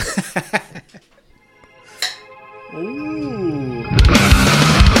Ooh.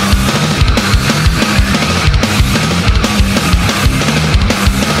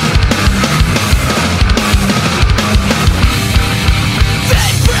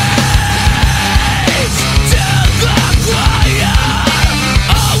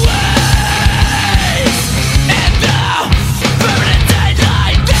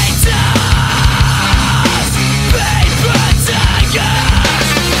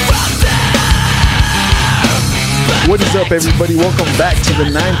 What is up, everybody? Welcome back to the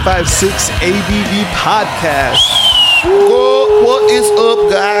 956 ABV podcast. What is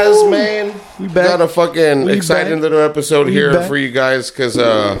up, guys, man? We back. Got a fucking exciting back. little episode We here back. for you guys because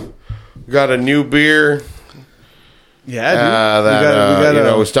we got a new beer Yeah, dude.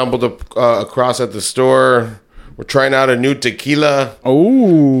 that we stumbled across at the store. We're trying out a new tequila.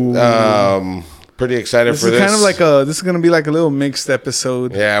 Oh, Pretty excited this for is this. kind of like this is gonna be like a little mixed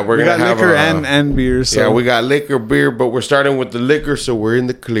episode. Yeah, we gonna got have liquor and beer. So yeah, we got liquor, beer, but we're starting with the liquor, so we're in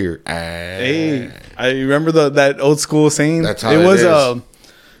the clear. Hey, I remember that old school saying. That's how it it was. is.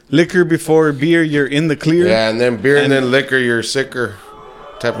 Liquor before beer, you're in the clear. Yeah, and then beer and then liquor, you're sicker,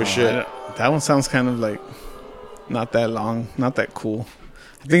 type of shit. That one sounds kind of like not that long, not that cool.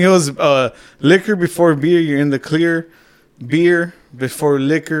 I think it was liquor before beer, you're in the clear. Beer before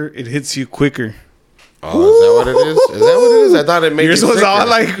liquor, it hits you quicker. Oh, is that what it is? Is that what it is? I thought it made Yours you was sicker. all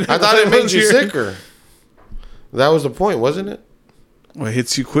like- I thought it made you Yours- sicker. That was the point, wasn't it? Well, it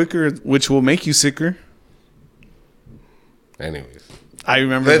hits you quicker, which will make you sicker. Anyways, I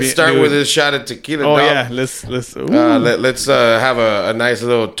remember. let's start with this shot of tequila. Oh dog. yeah, let's. Ooh. Let's have a nice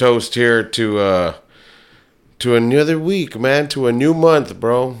little toast here to another week, man. To a new month,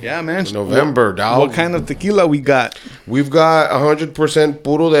 bro. Yeah, man. November, dog. What kind of tequila we got? We've got 100%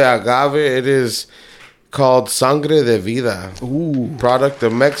 puro de agave. It is called Sangre de Vida. Ooh. Product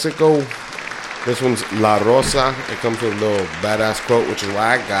of Mexico. This one's La Rosa. It comes with a little badass quote, which is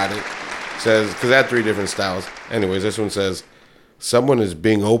why I got it. It says, because I had 3 different styles. Anyways, this one says, someone is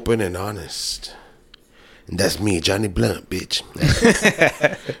being open and honest. And that's me, Johnny Blunt, bitch.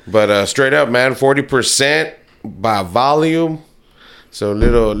 But straight up, man, 40% by volume. So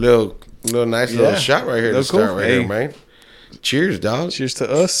little nice little shot right here to Little start cool. right Hey. here, man. Cheers, dog. Cheers to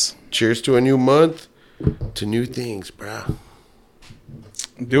us. Cheers to a new month, to new things, bro.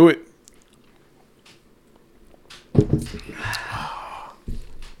 Do it.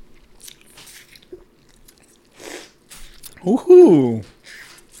 Ooh,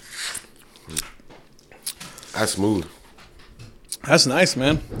 That's smooth. that's nice,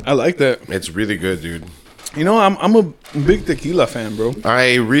 man. I like that. It's really good, dude. You know, I'm a big tequila fan, bro.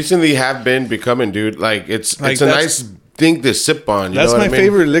 I recently have been becoming, dude. Like it's Like, a that's- nice thing to sip on. You That's know my what I mean?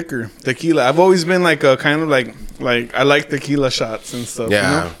 favorite liquor, tequila. I've always been like a kind of like I like tequila shots and stuff. Yeah.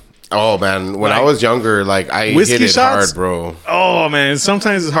 You know? Oh man, when I Like, was younger, like I whiskey hit it shots? hard, bro. Oh man,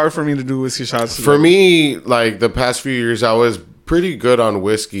 sometimes it's hard for me to do whiskey shots. For me, like the past few years, I was pretty good on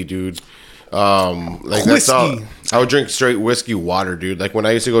whiskey, dude. Like that's all. Whiskey. I would drink straight whiskey water, dude. Like when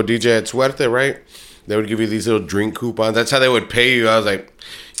I used to go DJ at Suerte, right? They would give you these little drink coupons. That's how they would pay you. I was like,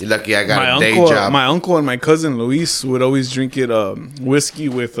 "You're lucky I got a day job." my uncle and my cousin Luis would always drink it whiskey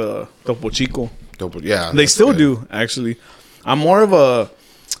with Topo Chico. Yeah, They that's still good. do, actually. I'm more of a.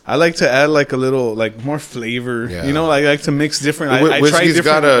 I like to add like a little like more flavor. Yeah. You know, like I like to mix different. I try Whiskey's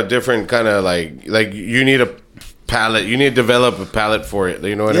different. got a different kind of like you need a palate. You need to develop a palate for it.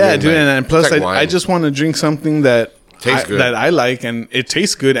 You know what I yeah, mean? dude, Like, and plus it's like I wine. just want to drink something that Tastes good. that I like, and it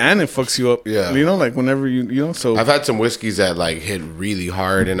tastes good, and it fucks you up. Yeah. You know, like whenever you know. So I've had some whiskeys that like hit really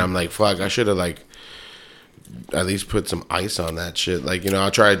hard, and I'm like, fuck, I should have like at least put some ice on that shit. Like, you know,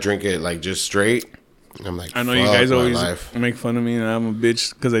 I'll try to drink it like just straight. I'm like, I know you fuck guys my always life. make fun of me, and I'm a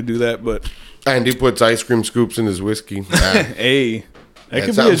bitch because I do that. But And he puts ice cream scoops in his whiskey. Yeah, hey, that could be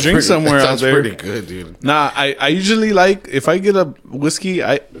a sounds drink pretty- somewhere that out sounds there. pretty good, dude. Nah, I usually like if I get a whiskey,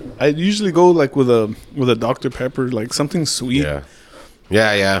 I usually go like with a Dr. Pepper, like something sweet.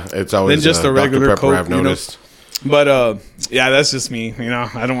 Yeah. It's always Than just a Dr. regular Pepper, Coke, I've you know? noticed. But yeah, that's just me. You know,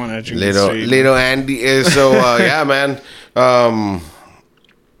 I don't want to drink it straight. Little Andy is so yeah, man.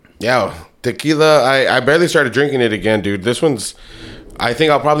 Yeah, tequila. I barely started drinking it again, dude. This one's. I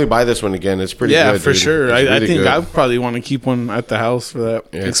think I'll probably buy this one again. It's pretty Yeah, good. for dude. sure. It's I really think good. I probably want to keep one at the house for that.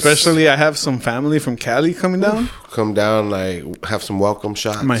 Yeah, it's- Especially, I have some family from Cali coming down. come down, like have some welcome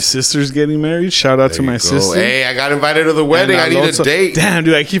shots. My sister's getting married. Shout out to There my you go. sister. Hey, I got invited to the wedding. And I need also- a date. Damn,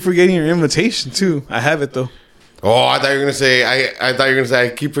 dude, I keep forgetting your invitation too. I have it though. Oh, I thought you were gonna say. I thought you were gonna say. I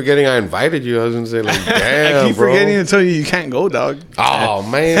keep forgetting I invited you. I was gonna say like, damn, I keep bro. forgetting to tell you can't go, dog. Oh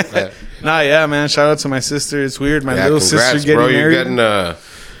man. Nah, yeah, man. Shout out to my sister. It's weird. My Yeah, little congrats, sister getting bro. married. You're getting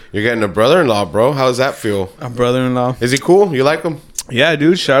You're getting a brother-in-law, bro. How does that feel? A brother-in-law. Is he cool? You like him? Yeah,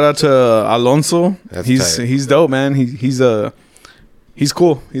 dude. Shout out to Alonso. That's He's tight. he's dope, man. He's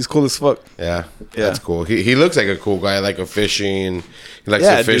cool. He's cool as fuck. Yeah, that's cool. He looks like a cool guy, like a fishing. He likes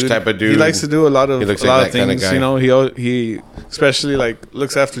Yeah, to fish dude. type of dude. He likes to do a lot of He looks a like lot that of kinda things. guy. You know, he especially like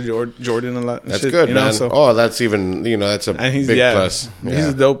looks after Jordan a lot. And That's shit, good, you know, man. So. Oh, that's even that's a And he's big plus. He's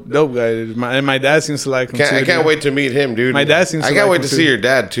a dope guy. Dude. And my dad seems to like him too. I can't dude. wait to meet him, dude. My dad seems I to can't like wait him to too. see your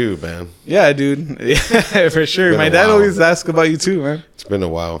dad too, man. Yeah, dude. Yeah, for sure. Been My a dad while. always asks about you too, man. It's been a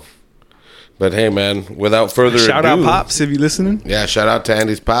while, but hey, man. Without further Shout ado, out Pops if you listening. Yeah, shout out to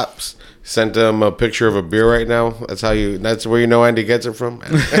Andy's Pops. Sent him a picture of a beer right now. That's where you know Andy gets it from.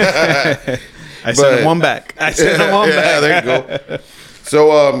 I sent him one back. Yeah, there you go.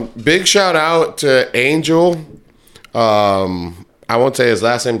 So, big shout out to Angel. I won't say his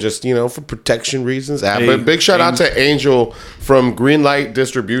last name, just for protection reasons. But big shout out to Angel from Greenlight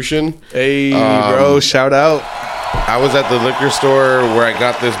Distribution. Hey, bro, shout out. I was at the liquor store where I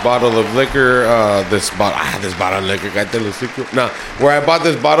got this bottle of liquor. This bottle of liquor. Where I bought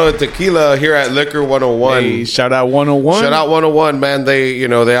this bottle of tequila here at Liquor 101. Hey, shout out 101. Shout out 101, man. They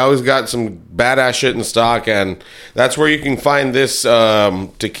always got some badass shit in stock, and that's where you can find this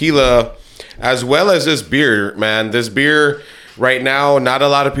tequila as well as this beer, man. This beer right now, not a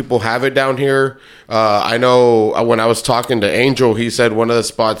lot of people have it down here. I know when I was talking to Angel, he said one of the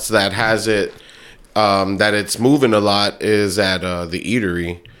spots that has it, that it's moving a lot is at the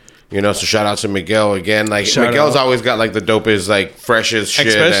Eatery. So shout out to Miguel again. Like Miguel's always got like the dopest, like freshest shit,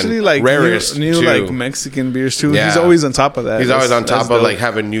 especially and like rarest new too. like Mexican beers too. Yeah. He's always on top of that. He's always on top of dope. like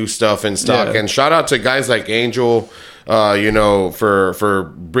having new stuff in stock. Yeah. And shout out to guys like Angel, for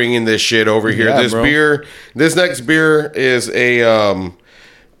bringing this shit over here. Yeah, This bro. beer, this next beer is a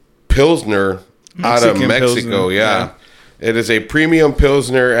Pilsner out of Mexican Mexico. Pilsner, Yeah. It is a premium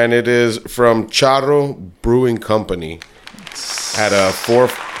Pilsner, and it is from Charro Brewing Company at a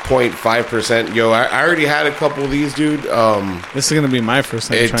 4.5%. Yo, I already had a couple of these, dude. This is gonna be my first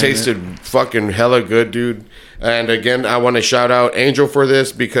time. It trying tasted fucking hella good, dude. And again, I want to shout out Angel for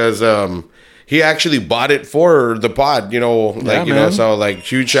this because he actually bought it for the pod. man. So like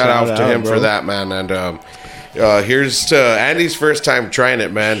huge shout out to him bro. for that, man. And here's to Andy's first time trying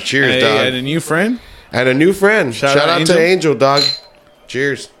it, man. Cheers, Hey, dog. and a new friend. And a new friend. Shout Shout out out to Angel. Angel, dog.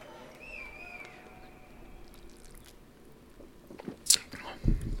 Cheers.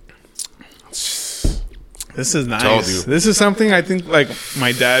 This is nice. Told you. This is something I think like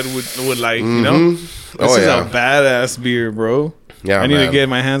my dad would like. You know, this Oh, is yeah. a badass beer, bro. Yeah, I need to man. get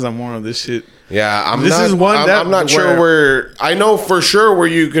my hands on more of this shit. Yeah, I'm This not, is one I'm, that- I'm not sure where. I know for sure where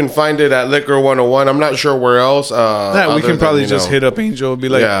you can find it at Liquor 101. I'm not sure where else. Yeah, we other can than, probably just hit up Angel and be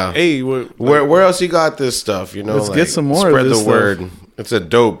like, Yeah. hey, Where else you got this stuff? Let's get some more of Spread this the word. It's a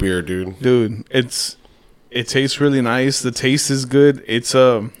dope beer, dude. dude, it tastes really nice. The taste is good. It's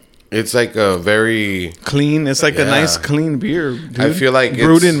It's like a very clean. It's like a Yeah. nice clean beer, dude. I feel like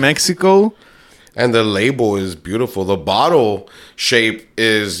brewed it's- in Mexico. and the label is beautiful. The bottle shape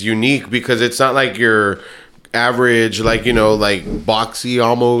is unique because it's not like your average, like boxy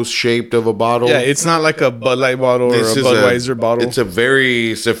almost shaped of a bottle. Yeah, it's not like a Bud Light bottle or a Budweiser bottle. It's a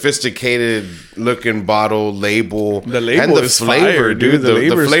very sophisticated looking bottle label. The label and the is flavor, fire, dude. dude. The The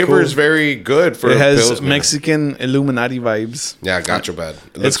flavor's flavor cool. is very good for It a has Pilsner. Mexican Illuminati vibes. Yeah, gotcha, bad. It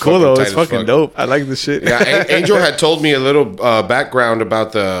It's looks cool though. tight It's as fucking fuck. dope. I like this shit. Yeah, Angel had told me a little background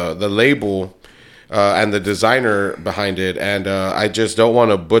about the label and the designer behind it, and I just don't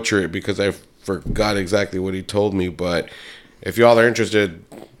want to butcher it because I forgot exactly what he told me. But if y'all are interested,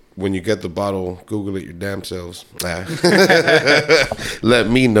 when you get the bottle, Google it your damn selves. Let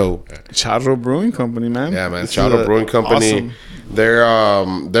me know. Charro Brewing Company, man. Yeah, man. This is Charro Brewing Company.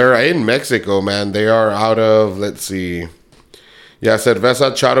 awesome. They're in Mexico, man. They are out of, let's see. Yeah,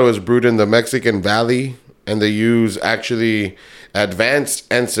 Cerveza Charro is brewed in the Mexican Valley, and they use actually advanced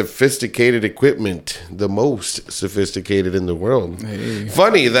and sophisticated equipment, the most sophisticated in the world. Hey.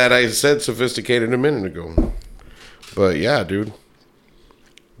 Funny that I said sophisticated a minute ago. But yeah, dude.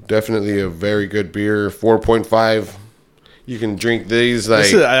 Definitely a very good beer. 4.5. You can drink these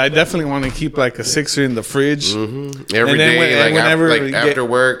like I definitely want to keep like a sixer in the fridge. every And then day, like, whenever after, we get- after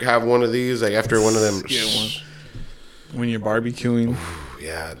work, have one of these. Like after one of them. Get one. When you're barbecuing.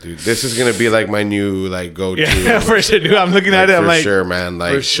 Yeah, dude. This is gonna be like my new like go to. Yeah, for sure, dude. I'm looking at it. I'm for like, sure, man.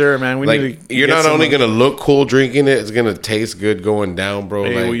 Like for sure, man. We need like to you're get not some only of- gonna look cool drinking it, it's gonna taste good going down, bro.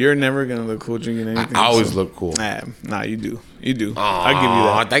 Hey, like, well, you're never gonna look cool drinking anything. I always so- look cool. Nah, you do. You do. I'll give you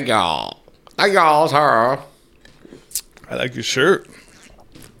that. Thank y'all. Thank y'all, sir. I like your shirt.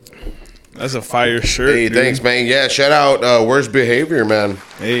 That's a fire shirt. Hey, dude. thanks, man. Yeah, shout out Worst Behavior, man.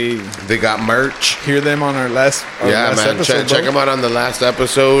 Hey, They got merch. hear them on our last Yeah, man. episode, Check them out on the last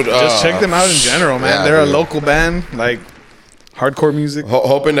episode. Just check them out in general, man. yeah, They're dude. a local band, like hardcore music.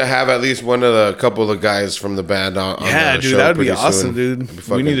 Hoping to have at least one of the couple of guys from the band on Yeah, the dude, show that would be pretty awesome, soon. dude. That'd be We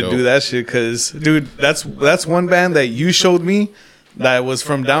fucking need to dope. do that shit because, dude, that's one band that you showed me that was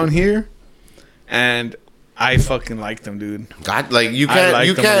from down here, and I fucking like them, dude. God, like you I can't like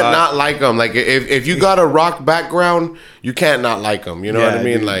you them a can't lot. not like them. Like if you got a rock background, you can't not like them. You know what Yeah, I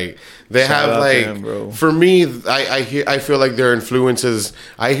mean? dude. Like they Shout have out to like them, bro. for me, I feel like their influences.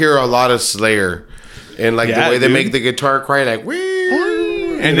 I hear a lot of Slayer, and like Yeah, the way they dude. make the guitar cry, like And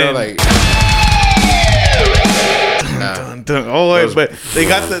you know, then- like Dun, dun. Oh, wait, Those- but they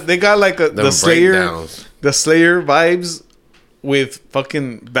got like the them Slayer breakdowns. the Slayer vibes with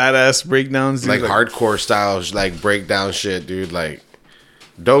fucking badass breakdowns, dude. like hardcore styles, like breakdown shit, dude. Like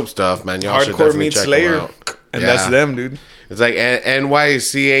dope stuff, man. Y'all should hardcore definitely meets check Slayer, them out. and Yeah. that's them, dude. It's like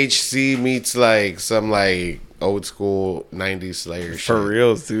NYCHC meets like some like old school '90s Slayer shit. For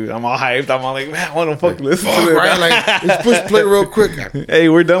reals, dude. I'm all hyped. I'm all like, man, I want to fucking listen Fuck, to it. right? Like, let's push play real quick. Hey,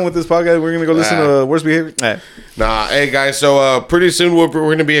 we're done with this podcast. We're gonna go listen to Worst Behavior. Nah, hey guys. So pretty soon we're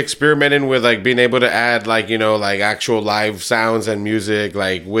gonna be experimenting with like being able to add like like actual live sounds and music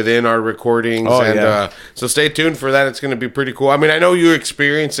like within our recordings. Oh, and yeah. so stay tuned for that. It's gonna be pretty cool. I mean, I know you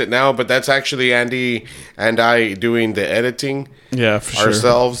experience it now, but that's actually Andy and I doing the editing Yeah, for sure.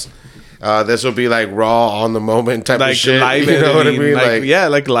 ourselves. This will be like raw on the moment type Like of shit. live You know what I editing, mean? like, yeah,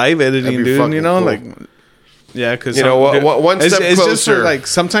 like live editing, be dude. fucking You know, cool. like yeah, because You know, one step it's just for, closer. like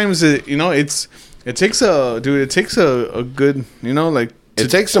sometimes it takes a good like it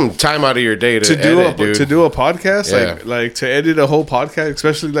takes some time out of your day to do edit, dude. to do a podcast, Yeah. like to edit a whole podcast,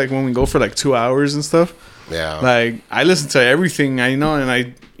 especially like when we go for like 2 hours and stuff. Yeah. Like I listen to everything I know,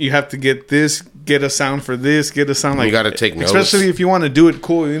 and you have to get a sound for this, get a sound like You gotta take notes. especially if you want to do it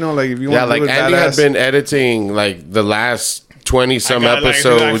cool. You know, like if you Yeah, want like to do it Andy had badass. been editing like the last 20 some God, like, dude,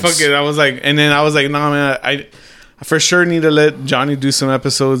 episodes. I was like, and then I was like, nah, man, I for sure need to let Johnny do some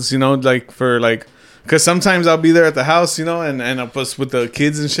episodes. You know, like for like. Because sometimes I'll be there at the house, you know, and I'll post with the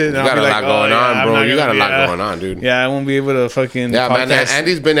kids and shit. And You I'll got be a like, lot going on, I'm bro. not You got a gonna- lot going on, dude. Yeah, I won't be able to fucking. Yeah, man. podcast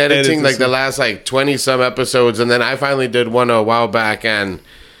Andy's been edit editing this like the last like 20 some episodes, and then I finally did one a while back, and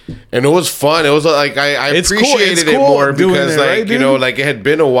it was fun. It was like I It's cool. appreciated It's it cool more doing because it, like right, you know dude? like it had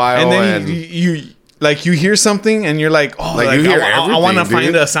been a while, and and, then you like you hear something and you're like, oh, Like, like, you hear I want to everything, find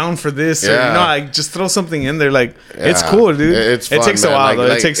dude. a sound for this. Or, Yeah. you know, like just throw something in there. Like it's Yeah. cool, dude. It's it fun, takes a man. while Like- though.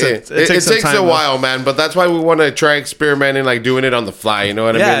 like, it takes it takes some takes time, a though. while, man. But that's why we want to try experimenting, like doing it on the fly. You know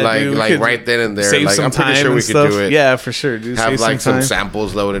what I Yeah, mean? Like dude, we like could right then and there. Save Like some I'm pretty time sure we and could stuff. do it. Yeah, for sure, dude. Have Save like some some time.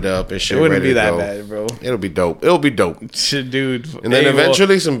 samples loaded up and shit. It wouldn't ready be to that go. bad, bro. It'll be dope. It'll be dope. Shit, dude. And then Hey, well,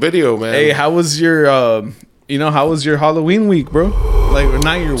 eventually some video, man. hey, how was your how was your Halloween week, bro? Like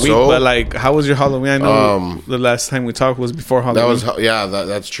not your week, So, but like how was your Halloween? I know the last time we talked was before Halloween. that was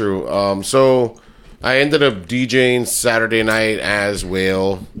that's true. So I ended up DJing Saturday night as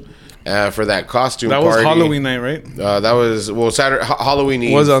well for that costume that party. was Halloween night, right? That was Saturday Halloween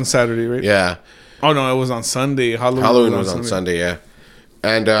Eve. It was on Saturday, right? Yeah. Oh no, it was on Sunday. Halloween was on Sunday, yeah.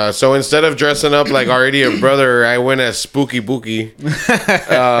 And so instead of dressing up like already a brother, I went as Spooky Bookie.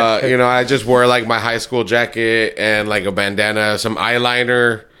 I just wore like my high school jacket and like a bandana, some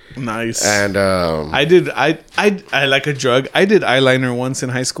eyeliner, Nice. and I did. I like a drug. I did eyeliner once in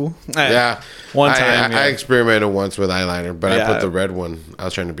high school. yeah, one I time. I experimented once with eyeliner, but I Yeah. put the red one. I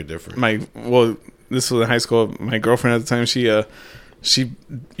was trying to be different. This was in high school. My girlfriend at the time, she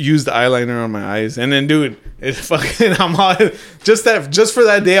used eyeliner on my eyes, and then dude, it fucking I'm all just for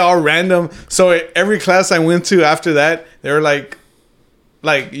that day, all random. So every class I went to after that, they were like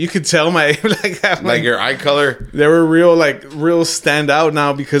you could tell my Like your eye color. they were real stand out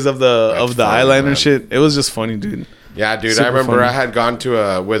now because of the funny, eyeliner man. shit. It was just funny, dude. Yeah, dude. Super I remember funny. I had gone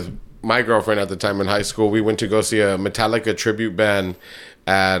to with my girlfriend at the time in high school. We went to go see a Metallica tribute band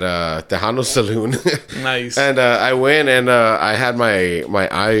at Tejano Saloon. Nice. And I went and I had my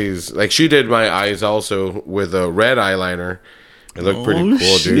eyes, like she did my eyes also with a red eyeliner. It looked pretty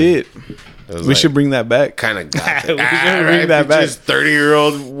cool, dude. Shit. We should bring that back. kind of got We should bring that back. Just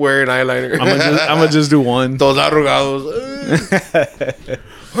 30-year-old wearing eyeliner. I'm gonna just do one. Todos arrugados.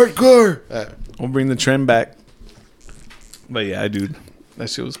 Hardcore. We'll bring the trend back. But yeah, dude, that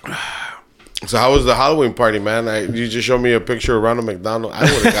shit was cool. So how was the Halloween party, man? You just showed me a picture of Ronald McDonald. I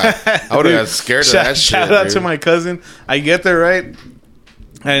would have got scared of that shit. Shout out dude. to my cousin. I get there right,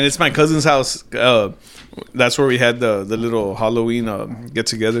 and it's my cousin's house. That's where we had the little Halloween get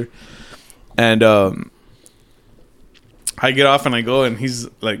together, and I get off and I go, and he's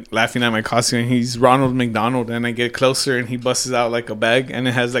like laughing at my costume, and he's Ronald McDonald, and I get closer, and he busts out like a bag, and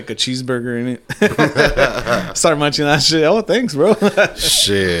it has like a cheeseburger in it. Start munching that shit. Oh, thanks, bro.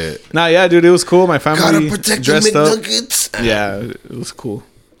 Shit. Nah, yeah, dude, it was cool. My family Gotta protect your dressed up. McNuggets. Yeah, it was cool.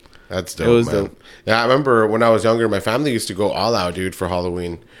 That's dope, It was man. dope. Yeah, I remember when I was younger, my family used to go all out, dude, for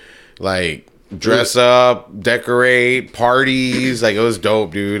Halloween. Like, dress up, decorate, parties. Like, it was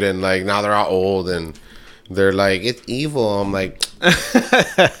dope, dude. And, like, now they're all old and they're like, it's evil. I'm like,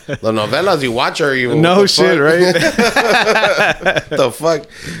 the novelas you watch are evil. No What the shit, fuck? right? The fuck?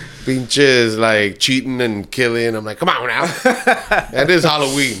 Pinches, like, cheating and killing. I'm like, come on now. That is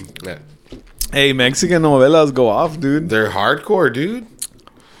Halloween. Yeah. Hey, Mexican novelas go off, dude. They're hardcore, dude.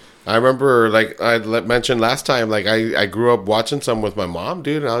 I remember, like I mentioned last time, like I grew up watching some with my mom,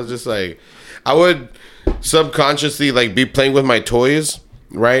 dude. And I was just like, I would subconsciously like be playing with my toys,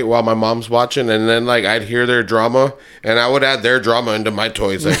 right, while my mom's watching, and then like I'd hear their drama, and I would add their drama into my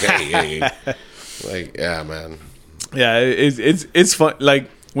toys. Like, hey, like, yeah, man. Yeah, it's fun. Like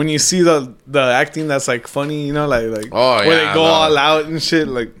when you see the acting that's like funny, you know, like Oh, where yeah, they go all out and shit.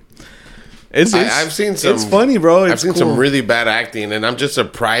 Like it's I've seen some. It's funny, bro. It's I've seen cool. some really bad acting, and I'm just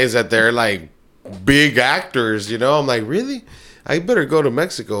surprised that they're like big actors. You know, I'm like, really? I better go to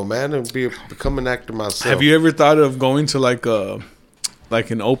Mexico, man, and become an actor myself. Have you ever thought of going to like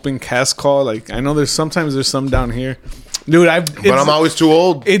an open cast call? Like I know there's some down here, dude. But I'm always too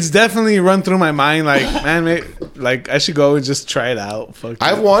old. It's definitely run through my mind. Like man, like I should go and just try it out. Fuck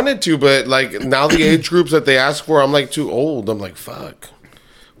I it. wanted to, but like now the age groups that they ask for, I'm like too old. I'm like, fuck.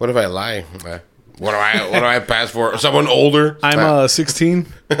 What if I lie? What do I pass for? Someone older? I'm 16.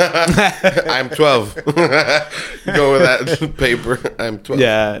 I'm 12. Go with that paper. I'm 12.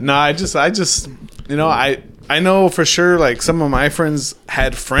 Yeah, no, I just, you know, I know for sure. Like some of my friends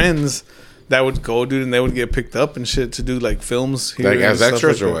had friends that would go, dude, and they would get picked up and shit to do like films here, Like and as stuff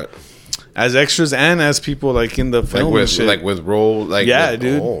extras like or that. what? As extras and as people like in the film and shit. Like with role, like Yeah, with,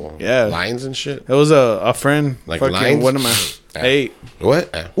 dude. Yeah. lines and shit. It was a friend. Like fucking lines? One of my hey,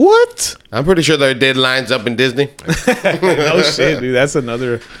 What? what? I'm pretty sure they did lines up in Disney. No shit, dude. That's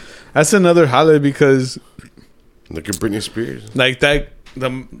another holiday because Look at Britney Spears. like that the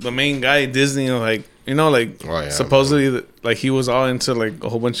main guy Disney, like you know, like Oh, yeah, supposedly like he was all into like a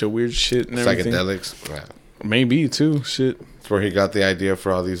whole bunch of weird shit and everything. Psychedelics. Yeah. Maybe too. Shit. That's where he got the idea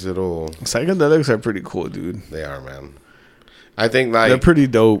for all these little. Psychedelics are pretty cool, dude. They are, man. I think They're like pretty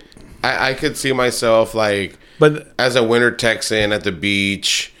dope. I could see myself like But as a winter Texan at the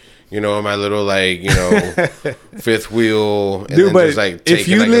beach, you know, in my little like, you know, fifth wheel, and Dude, then but just like if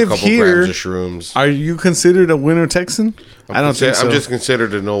taking you like live a couple here, grams of shrooms. are you considered a winter Texan? I don't think so. I'm just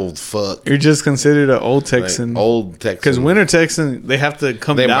considered an old fuck. You're just considered an old Like, Texan. old Texan. Because winter Texan, they have to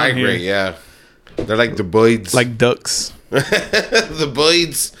come they down migrate, here yeah. They're like the boys. like ducks. the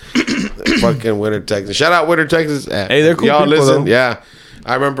boys. Fucking winter Texas. Shout out winter Texas. Hey, they're cool Y'all people, listen. though. Yeah.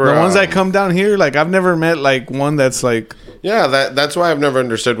 I remember The ones that come down here, like I've never met like one that's like Yeah, that's why I've never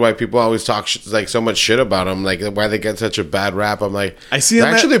understood why people always talk like so much shit about them. Like why they get such a bad rap. I'm like, I see they're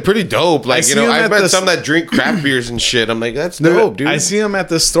them actually pretty dope. Like see you know, them I've at met the- some that drink craft beers and shit. I'm like, that's dope, dude. I see them at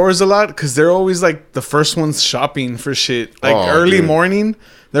the stores a lot because they're always like the first ones shopping for shit. Like Oh, early dude. morning,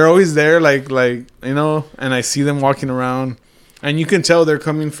 they're always there. Like you know, and I see them walking around, and you can tell they're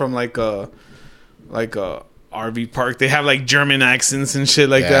coming from like a RV park. They have like German accents and shit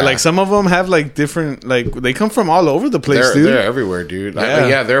like Yeah. that. Like some of them have like different like they come from all over the place, dude. They're everywhere, dude. I Yeah. mean,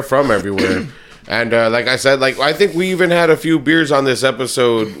 yeah, they're from everywhere. And like I said, like I think we even had a few beers on this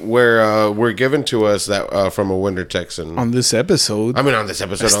episode where were given to us that from a winter Texan. On this episode, I mean, on this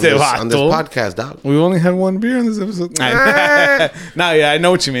episode, Este on this vato. podcast, dog. we only had one beer on this episode. Nah, yeah, I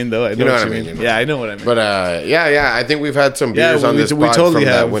know what you mean though. I know what you mean. you know. Yeah, I know what I mean. But yeah, I think we've had some Yeah, beers on we- this we pod totally from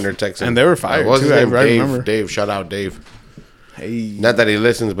that have. winter Texan, And they were fire, What's his too, I name? Dave. remember. Dave, shout out Dave. Hey, Not that he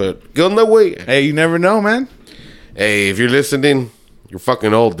listens, but get on the way. hey, you never know, man. Hey, if you're listening, you're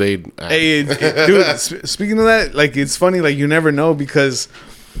fucking old, dude. Hey, dude. Speaking of that, like it's funny. Like you never know because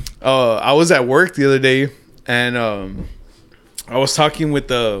I was at work the other day and I was talking with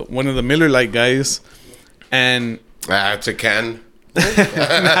one of the Miller Lite guys, and It's a can.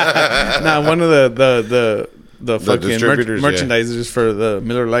 one of the fucking distributors, yeah. merchandisers for the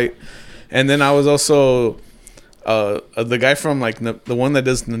Miller Lite, and then I was also the guy from like the one that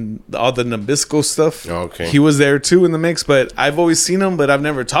does all the Nabisco stuff. Okay. He was there too in the mix, but I've always seen him, but I've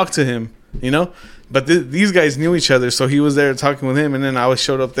never talked to him, you know. But these guys knew each other, so he was there talking with him, and then I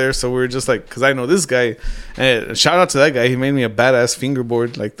showed up there, so we were just like, because I know this guy. And shout out to that guy, he made me a badass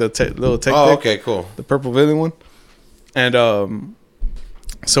fingerboard, like the little tech deck, Okay, cool. the purple villain one. And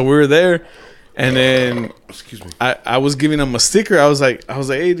so we were there, And then Excuse me. I was giving him a sticker. I was like,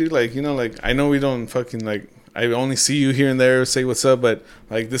 hey, dude, like, you know, like, I know we don't fucking, like, I only see you here and there, say what's up, but,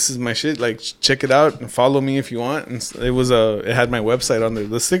 like, this is my shit. Like, check it out and follow me if you want. And it had my website on there,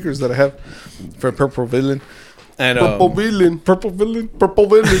 the stickers that I have for Purple Villain. And, Purple Villain. Purple Villain. Purple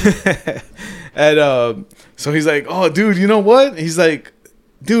Villain. And so he's like, oh, dude, you know what? He's like,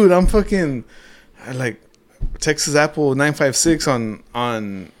 dude, I'm fucking, I like Texas Apple 956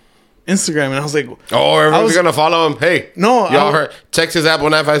 on Instagram. And I was like, oh, everyone's going to follow him. Hey. No. Y'all heard Texas Apple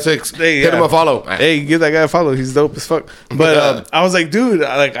 956. Hey, hit him a follow. Hey, give that guy a follow. He's dope as fuck. But I was like, dude,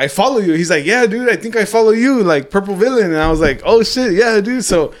 I follow you. He's like, yeah, dude, I think I follow you, like Purple Villain. And I was like, oh, shit, yeah, dude.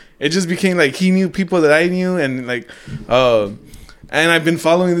 So it just became like he knew people that I knew. And like, and I've been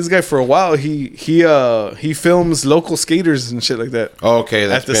following this guy for a while. He films local skaters and shit like that. Oh, okay,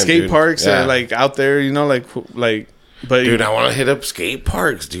 that's at the skate parks yeah. or like out there, you know, like. But dude, I want to hit up skate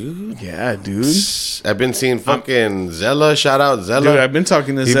parks, dude. Yeah, dude. I've been seeing fucking Zella. Shout out Zella. Dude, I've been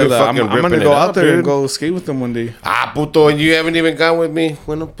talking to Zella. I'm gonna go out there and go skate with them one day. Ah, puto, and you haven't even gone with me.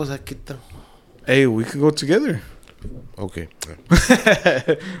 Bueno, pues aquí está. Hey, we could go together. Okay.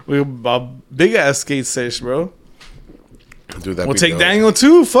 We a big ass skate sesh, bro. Dude, we'll take dope. Daniel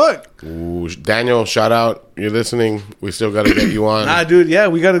too. Fuck. Ooh, Daniel, shout out. You're listening. We still got to get you on. Nah, dude. Yeah,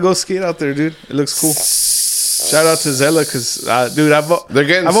 we got to go skate out there, dude. It looks cool. Shout out to Zella, cause dude, they're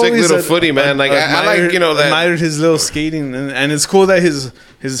getting I've sick little footy, man. Like I like, you know, that admired his little skating, and it's cool that his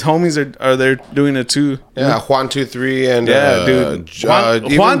homies are there doing it too. Yeah, Juan 2-3 and dude,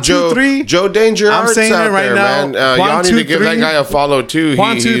 Juan Joe 2-3, Joe Danger. I'm saying it right now. Man. Y'all need to give that guy a follow too.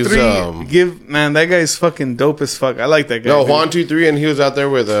 Juan 2-3, man, that guy's fucking dope as fuck. I like that guy. No, Juan 2-3, and he was out there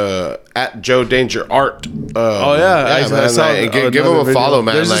with at Joe Danger Art. Oh yeah, I saw. Give him a follow,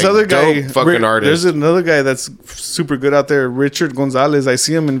 man. There's this other guy, fucking artist. There's another guy that's super good out there, Richard Gonzalez. I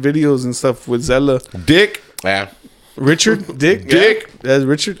see him in videos and stuff with Zella. Dick. Yeah. Richard Dick. Dick. Yeah. That's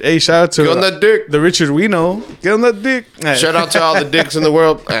Richard. Hey, shout out to get on that dick. The Richard we know. Get on that dick. Shout out to all the dicks in the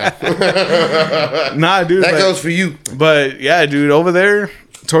world. Nah, dude. That goes for you. But yeah, dude, over there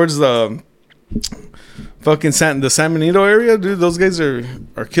towards the fucking the San Benito area, dude, those guys are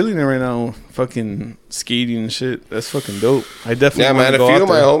killing it right now. Fucking skating and shit. That's fucking dope. I definitely man. A few of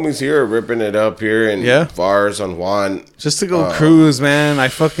my homies here are ripping it up here in Vars on Juan. Just to go cruise, man. I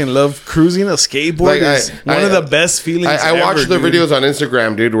fucking love cruising. A skateboard is one of the best feelings. I watch the videos on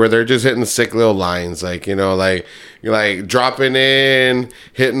Instagram, dude, where they're just hitting sick little lines, like, you know, like you're like dropping in,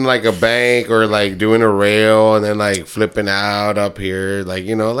 hitting like a bank, or like doing a rail and then like flipping out up here, like,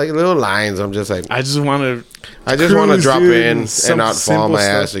 you know, like little lines. I'm just like, I just want to drop in and not fall on my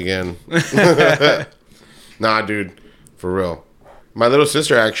ass again. Nah, dude, for real. My little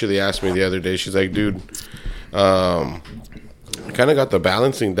sister actually asked me the other day. She's like, dude, I kind of got the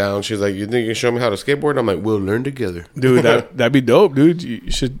balancing down. She's like, you think you can show me how to skateboard? I'm like, we'll learn together. Dude, that'd be dope, dude.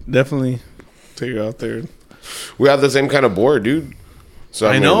 You should definitely take it out there. We have the same kind of board, dude. So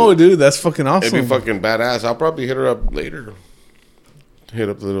I know, dude. That's fucking awesome. It'd be fucking badass. I'll probably hit her up later. Hit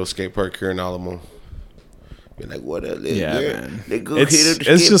up the little skate park here in Alamo. Be like, what up? Man.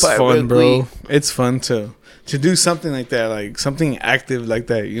 It's just fun, bro. It's fun to do something like that, like something active like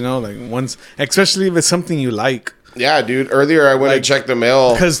that, you know, like once, especially if it's something you like. Yeah, dude. Earlier, I went and checked the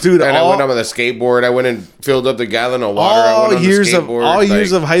mail. Because, dude, I went on with a skateboard. I went and filled up the gallon of water. All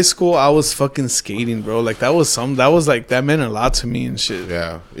years of high school, I was fucking skating, bro. Like that meant a lot to me and shit.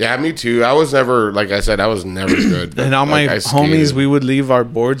 Yeah, me too. I was never, like I said, I was never good. And all my homies, we would leave our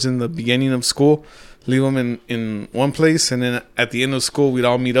boards in the beginning of school. Leave them in one place, and then at the end of school, we'd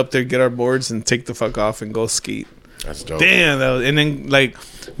all meet up there, get our boards, and take the fuck off and go skate. That's dope. Damn, and then like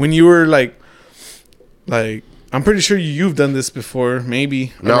when you were like I'm pretty sure you've done this before,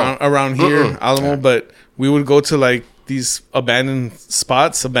 maybe around here, Alamo. But we would go to like these abandoned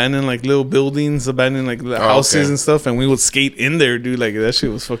spots, abandoned like little buildings, abandoned like the houses and stuff, and we would skate in there, dude. Like that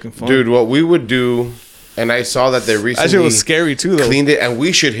shit was fucking fun, dude. What we would do. And I saw that they recently that shit was scary too, though. Cleaned it, and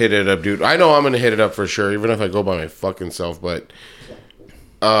we should hit it up, dude. I know I'm gonna hit it up for sure, even if I go by my fucking self. But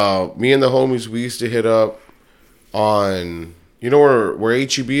me and the homies, we used to hit up on, you know where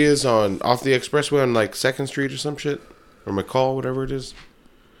HEB is on off the expressway on like 2nd Street or some shit, or McCall, whatever it is.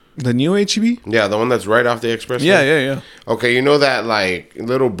 The new HEB? Yeah, the one that's right off the expressway. Yeah. Okay, you know that like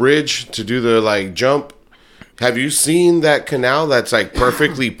little bridge to do the like jump. Have you seen that canal that's like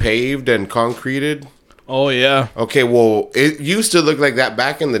perfectly paved and concreted? Oh, yeah. Okay, well, it used to look like that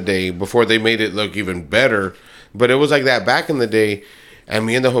back in the day before they made it look even better. But it was like that back in the day. And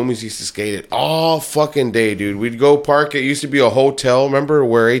me and the homies used to skate it all fucking day, dude. We'd go park. It used to be a hotel. Remember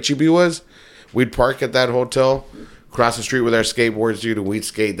where HEB was? We'd park at that hotel, cross the street with our skateboards, dude, and we'd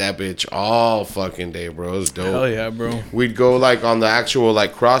skate that bitch all fucking day, bro. It was dope. Hell yeah, bro. We'd go like on the actual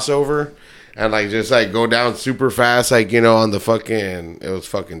like crossover and like just like go down super fast, like, you know, on the fucking. It was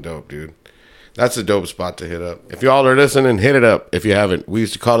fucking dope, dude. That's a dope spot to hit up. If y'all are listening, hit it up. If you haven't, we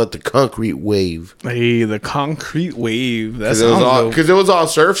used to call it the concrete wave. Hey, the concrete wave. That's because it was all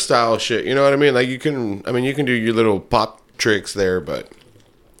surf style shit. You know what I mean? Like you can do your little pop tricks there, but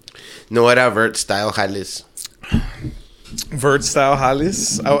no era vert style Halis. Vert style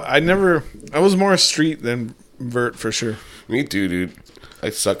Halis. I was more street than vert for sure. Me too, dude. I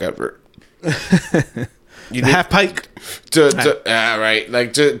suck at vert. You half pike. Right.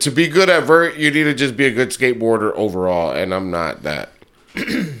 Like to be good at vert, you need to just be a good skateboarder overall, and I'm not that.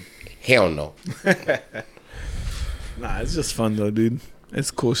 Hell no. Nah, it's just fun though, dude.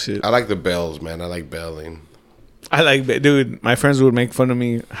 It's cool shit. I like the bells, man. I like belling. Dude, my friends would make fun of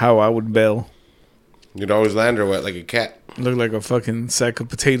me how I would bell. You'd always land her wet like a cat. Look like a fucking sack of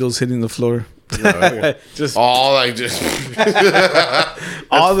potatoes hitting the floor. No, just all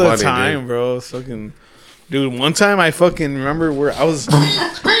all the funny, time, dude. bro. It's fucking, dude. One time I fucking remember where I was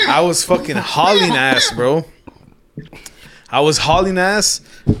fucking hauling ass, bro. I was hauling ass.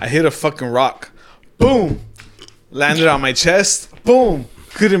 I hit a fucking rock. Boom. Landed on my chest. Boom.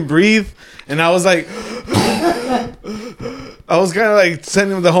 Couldn't breathe. And I was like, I was kind of like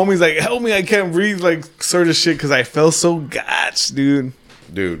sending the homies like, help me, I can't breathe, like sort of shit, because I felt so gotch, dude.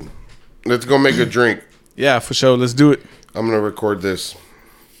 Dude, let's go make a drink. Yeah, for sure. Let's do it. I'm gonna record this.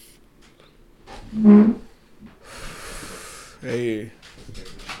 Hey.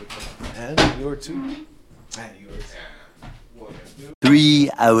 And your too. And yours. 3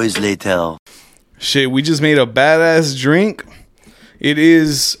 hours later. Shit, we just made a badass drink. It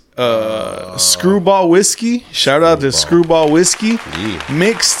is Screwball whiskey. Shout out to Screwball whiskey,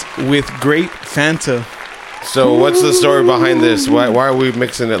 mixed with grape Fanta. So what's the story behind this? Why are we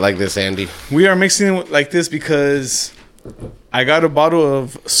mixing it like this, Andy? We are mixing it like this because I got a bottle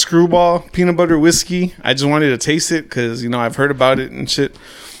of Screwball peanut butter whiskey. I just wanted to taste it because, you know, I've heard about it and shit.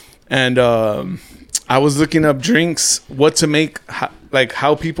 And I was looking up drinks, what to make,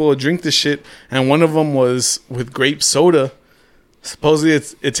 how people drink this shit. And one of them was with grape soda. Supposedly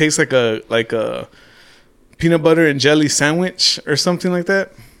it tastes like a peanut butter and jelly sandwich or something like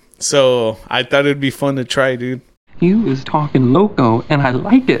that. So I thought it'd be fun to try, dude. You is talking loco, and I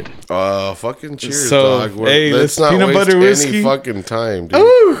like it. Fucking cheers, So, dog. hey, let's let's not peanut waste butter any whiskey. fucking time, dude.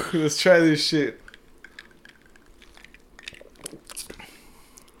 Ooh, let's try this shit.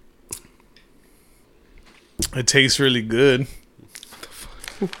 It tastes really good.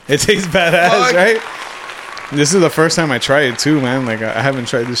 It tastes badass, right? This is the first time I try it too, man. Like I haven't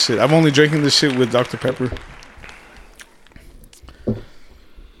tried this shit. I'm only drinking this shit with Dr. Pepper.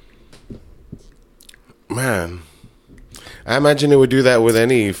 Man, I imagine it would do that with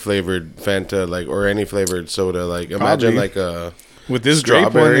any flavored Fanta, like, or any flavored soda. Like, imagine Probably. like a With this grape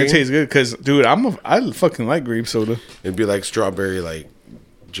one, Strawberry. it tastes good. Cause, dude, I fucking like grape soda it'd be like strawberry, like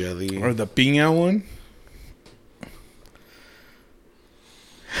jelly. or the piña one.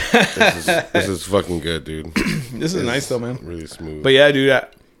 This is fucking good, dude. This is nice though, man. Really smooth. But yeah, dude,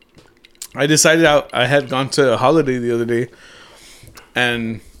 I decided I had gone to a holiday the other day,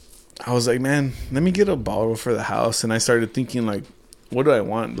 and I was like, man, let me get a bottle for the house. And I started thinking, like, what do I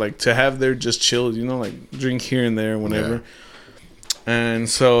want? Like, to have there just chilled, you know, like drink here and there whenever. Yeah. And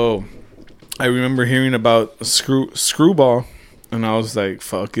so I remember hearing about Screwball, and I was like,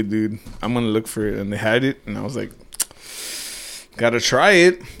 fuck it, dude. I'm going to look for it. And they had it, and I was like, gotta try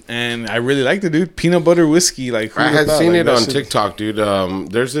it. And I really liked it, dude. Peanut butter whiskey. Like, who I would have had thought? seen Like, it that on shit- TikTok, dude.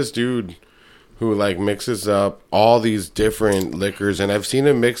 There's this dude who like mixes up all these different liquors, and I've seen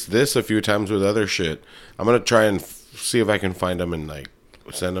him mix this a few times with other shit. I'm gonna try and see if I can find them and like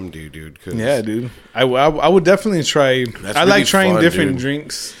send them to you, dude. 'Cause Yeah, dude. I would definitely try. That's I really like trying fun, different dude.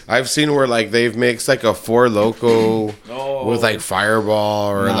 drinks. I've seen where like they've mixed like a Four Loko with like Fireball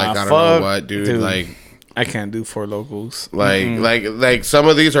or Nah, like I don't fuck, know what, dude. dude. Like I can't do Four Locals. like some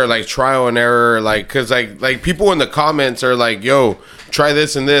of these are like trial and error, like because like people in the comments are like, yo, try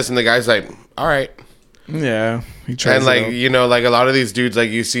this and this, and the guy's like, all right. Yeah, he tries. And like, it out. you know, like a lot of these dudes, like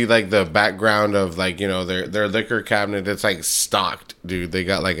you see like the background of like, you know, their liquor cabinet, it's like stocked, dude. They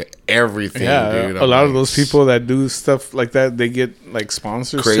got like everything, yeah, dude. a lot of like, those people that do stuff like that, they get like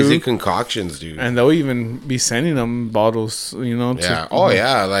sponsors crazy too, concoctions, dude. and they'll even be sending them bottles. You know, Yeah. Oh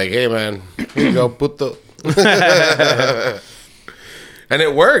yeah. Like, hey man, here you go. Put the. And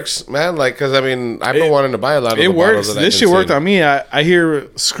it works, man. Like, cause I mean, I've been wanting to buy a lot of. It the bottles works. that I've This been shit worked seeing. on me. I hear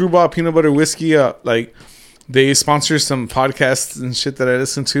Screwball peanut butter whiskey. Like they sponsor some podcasts and shit that I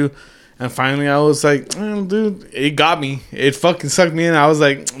listen to, And finally, I was like, dude, it got me. It fucking sucked me in. I was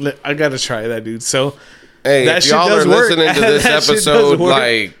like, I gotta try that, dude. So, Hey, that if shit y'all does are work. listening to this That shit does episode, work.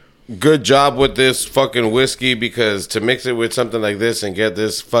 like, good job with this fucking whiskey, because to mix it with something like this and get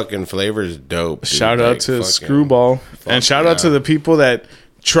this fucking flavor is dope. Dude. Shout Like, out to fucking- Screwball, and shout out to the people that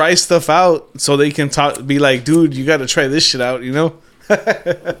try stuff out so they can be like, dude, you got to try this shit out. You know,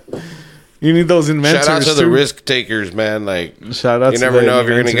 you need those inventors. Shout out to the too. risk takers, man. Like, Shout out. you to never the know if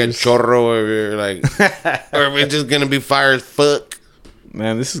you're gonna get inventors. chorro, or if you're like, or if it's just gonna be fire as fuck.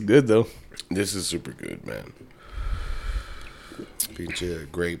 Man, this is good though. This is super good, man. Pinche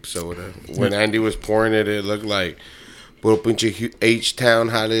grape soda. When Andy was pouring it, it looked like puro pinche H-Town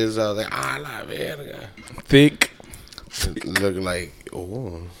Jales. I was like, la verga. Thick. It looked like,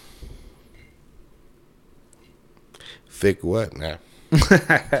 thick what? Nah.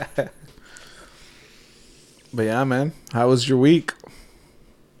 But yeah, man, how was your week?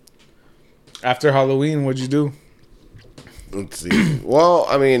 After Halloween, what'd you do? Let's see. Well,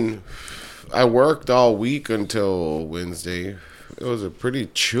 I mean, I worked all week until Wednesday. It was a pretty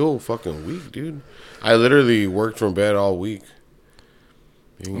chill fucking week, dude. I literally worked from bed all week.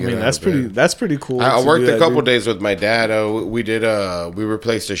 I mean, that's pretty cool. I to worked do a that, couple dude. days with my dad. We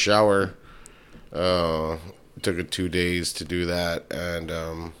replaced a shower. Took it 2 days to do that, and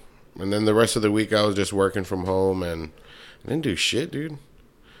then the rest of the week I was just working from home, and I didn't do shit, dude.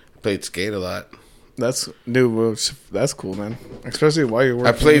 Played skate a lot. That's cool, man. Especially while you're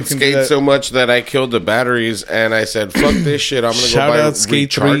working. I played You can do skate that. so much that I killed the batteries, and I said, "Fuck this shit! I'm gonna Shout go buy out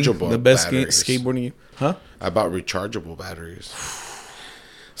Skate 3, rechargeable the best batteries." skateboarding. Huh? I bought rechargeable batteries.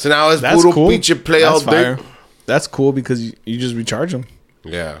 So now it's That's puro cool. pinche play all That's fire. day. That's cool because you just recharge them.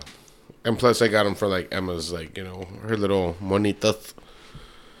 Yeah, and plus I got them for like Emma's, like, you know, her little monitas,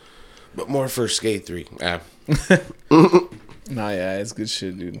 but more for Skate 3. Nah, yeah, it's good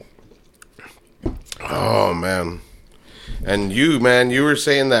shit, dude. Oh man, and you were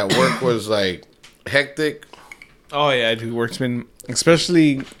saying that work was like hectic. Oh yeah, dude, work's been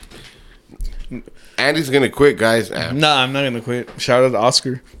especially. Andy's gonna quit, guys. Nah, I'm not gonna quit. Shout out to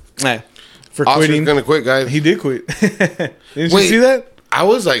Oscar. Nah, for Oscar's quitting. gonna quit, guys. He did quit. Didn't you Wait. see that? I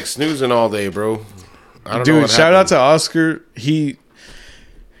was like snoozing all day, bro. I don't know Dude, what shout out happened. to Oscar.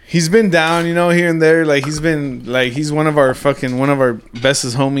 He's been down, you know, here and there. Like he's one of our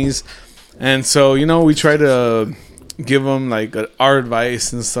bestest homies. And so, you know, we try to give him like our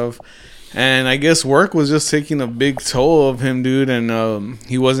advice and stuff. And I guess work was just taking a big toll of him, dude, and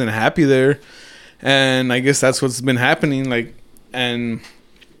he wasn't happy there. And I guess that's what's been happening. Like, and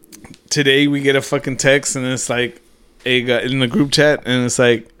today we get a fucking text, and it's like, "Hey, guys," in the group chat, and it's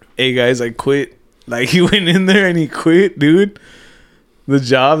like, "Hey guys, I quit." Like he went in there and he quit, dude. The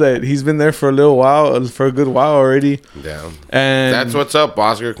job that he's been there for a little while, for a good while already. Damn. And That's what's up,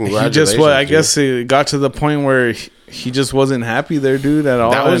 Oscar. he Congratulations. just I dude. guess it got to the point where he just wasn't happy there, dude, at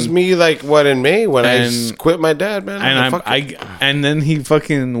all. That was And- me, like, what, in May when I and- quit my dad, man. And and then he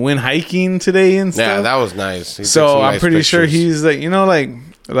fucking went hiking today and stuff. Yeah, that was nice. He took So some I'm nice pretty sure pictures. he's like, you know,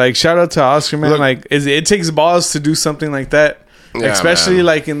 like shout out to Oscar, man. Look- Like it takes balls to do something like that, Yeah, especially man.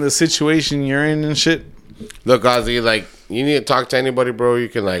 like in the situation you're in and shit. Look, Ozzy, like, you need to talk to anybody, bro. You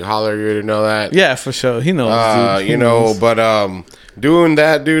can, like, holler. You already know that. Yeah, for sure. He knows, dude. He You know, knows. but doing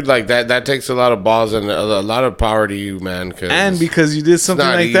that, dude, like, that takes a lot of balls and a lot of power to you, man. And because you did something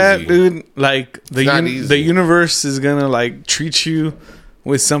not like that, easy. dude, like not easy. the universe is gonna like treat you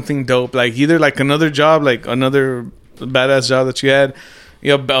with something dope, like either like another job, like another badass job that you had,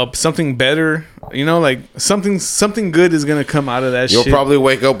 you know, something better, you know, like something good is gonna come out of that. you'll shit. probably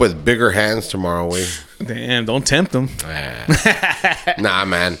wake up with bigger hands tomorrow, way. Damn, don't tempt them. Nah,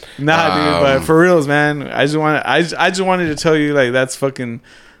 man. Nah, dude, but for reals, man, I just wanted to tell you, like, that's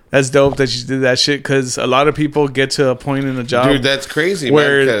dope that you did that shit, because a lot of people get to a point in a job, Dude, that's crazy,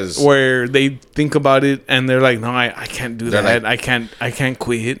 man. 'Cause where they think about it and they're like, no, I can't do They're that. like- I can't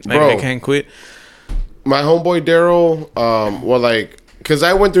quit. Like, Bro. I can't quit. my homeboy Daryl, well, like, because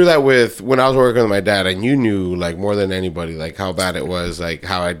I went through that when I was working with my dad, and you knew, like, more than anybody, like, how bad it was, like,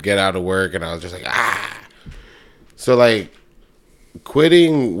 how I'd get out of work, and I was just like, So, like,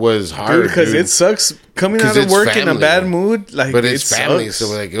 quitting was hard, Because dude. it sucks coming 'Cause out of it's work in a family. bad mood. Like, But it it's family, sucks. so,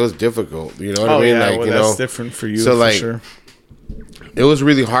 like, it was difficult. You know what Oh, I mean? yeah, Like, well, you that's know, different for you, So, for like, sure. it was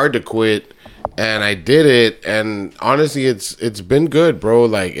really hard to quit, and I did it, and honestly, it's been good, bro.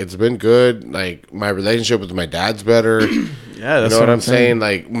 Like, it's been good. Like, my relationship with my dad's better. Yeah, that's You know what I'm saying?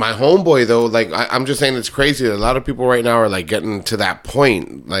 Like, my homeboy, though, like, I'm just saying it's crazy. A lot of people right now are, like, getting to that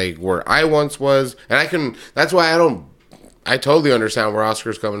point, like, where I once was. And that's why I totally understand where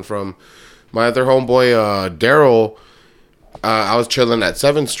Oscar's coming from. My other homeboy, Daryl, I was chilling at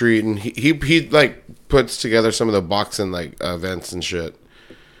 7th Street, and he like puts together some of the boxing like events and shit.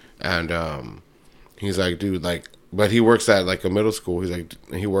 And he's like, dude, like, but he works at like a middle school. He's like,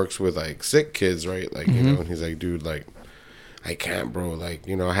 he works with like sick kids, right? Like, you know, and he's like, dude, like, I can't, bro. Like,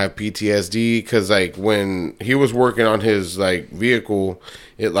 you know, I have PTSD because like when he was working on his like vehicle,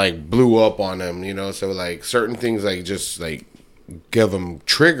 it like blew up on him, you know. So like certain things like just like give him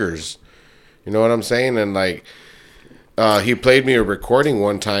triggers, you know what I'm saying? And like he played me a recording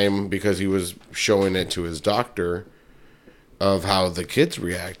one time because he was showing it to his doctor of how the kids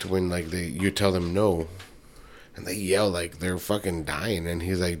react when like you tell them no. And they yell like they're fucking dying, and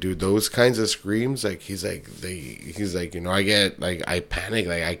he's like, dude, those kinds of screams, like he's like, you know, I get like I panic,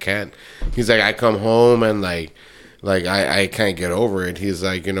 like I can't. He's like, I come home and like I can't get over it. He's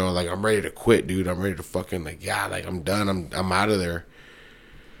like, you know, like I'm ready to quit, dude. I'm ready to fucking like, yeah, like I'm done. I'm out of there.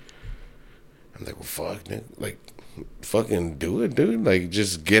 I'm like, well, fuck, dude. Like, fucking do it, dude. Like,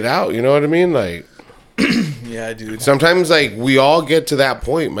 just get out. You know what I mean? Like. Yeah, dude. Sometimes, like, we all get to that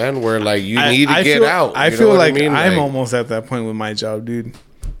point, man, where, like, you need to get out. I feel like I'm almost at that point with my job, dude,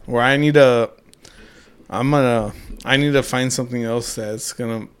 where I need to find something else that's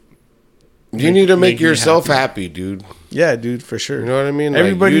gonna. You need to make yourself happy, dude. Yeah, dude, for sure. You know what I mean?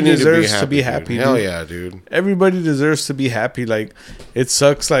 Everybody like, deserves to be happy. Hell yeah, dude. Everybody deserves to be happy. Like, it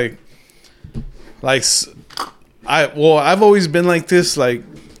sucks. Like I've always been like this. Like,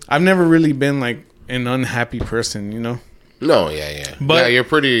 I've never really been like an unhappy person, you know. No, yeah. But yeah, you're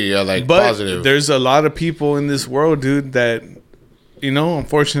pretty like but positive. There's a lot of people in this world, dude, that, you know,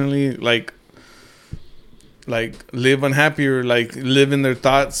 unfortunately, like live unhappy or like live in their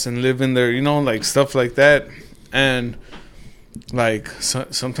thoughts and live in their, you know, like stuff like that. And like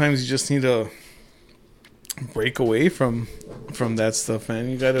sometimes you just need to break away from that stuff, man.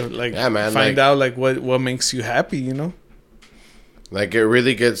 You gotta like find out like what makes you happy, you know. Like, it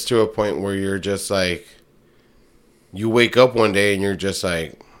really gets to a point where you're just like, you wake up one day and you're just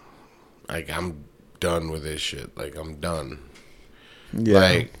like I'm done with this shit. Like, I'm done. Yeah.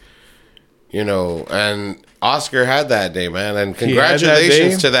 Like, you know, and Oscar had that day, man. And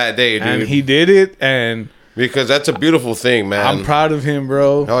congratulations to that day, dude. And he did it, and because that's a beautiful thing, man. I'm proud of him,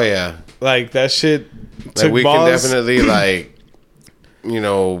 bro. Oh, yeah. Like, that shit took like, we balls. can definitely, like, you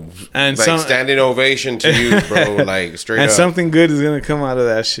know, and like standing ovation to you, bro. Like, straight up. And something good is gonna come out of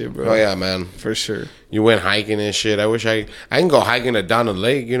that shit, bro. Oh yeah, man, for sure. You went hiking and shit. I wish I can go hiking to down the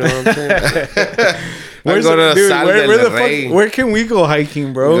lake. You know what I'm saying? Where can we go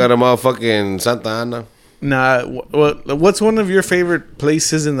hiking, bro? We got a motherfucking Santa Ana. Nah, what's one of your favorite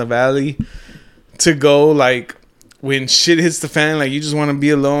places in the valley to go? Like, when shit hits the fan, like you just want to be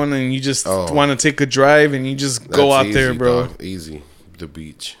alone and you just want to take a drive and you just go out there, bro. Dog. Easy. The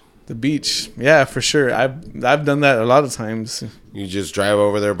beach. The beach. Yeah, for sure. I've done that a lot of times. You just drive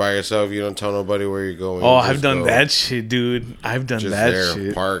over there by yourself. You don't tell nobody where you're going. Oh, I've done that shit, dude. I've done just that there,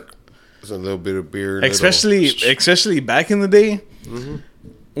 shit. Park. There's a little bit of beer. Especially back in the day,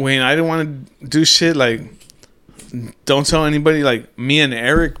 when I didn't want to do shit, like, don't tell anybody. Like, me and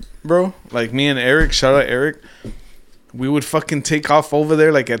Eric, bro. Like, me and Eric, shout out Eric. We would fucking take off over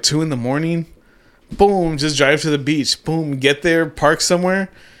there like at 2 a.m. Boom, just drive to the beach. Boom, get there, park somewhere,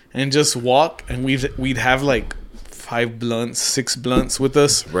 and just walk. And we'd have like 5 blunts, 6 blunts with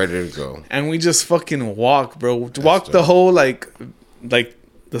us, ready to go. And we just fucking walk, bro. Walk the whole like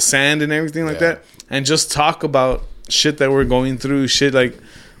the sand and everything like that, and just talk about shit that we're going through. Shit, like,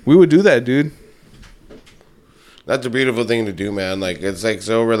 we would do that, dude. That's a beautiful thing to do, man. Like, it's like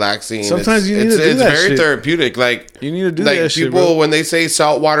so relaxing. Sometimes you need to do that. It's very therapeutic. Like, you need to do that. Like, people, shit, when they say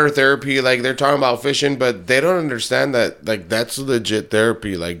saltwater therapy, like they're talking about fishing, but they don't understand that. Like, that's legit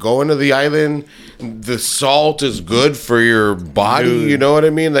therapy. Like, going to the island, the salt is good for your body. Dude. You know what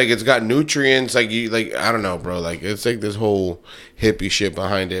I mean? Like, it's got nutrients. Like, I don't know, bro. Like, it's like this whole hippie shit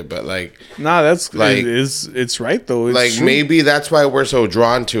behind it, but like, nah, that's like, it's right though. It's like, true. Maybe that's why we're so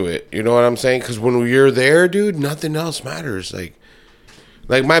drawn to it. You know what I'm saying? Because when you're there, dude, nothing else matters. Like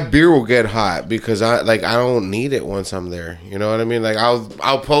my beer will get hot because I don't need it once I'm there. You know what I mean? Like,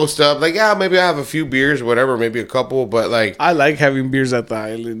 I'll post up like, yeah, maybe I have a few beers, whatever, maybe a couple, but like, I like having beers at the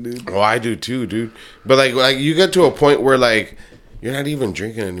island, dude. Oh, I do too, dude. But like you get to a point where like, you're not even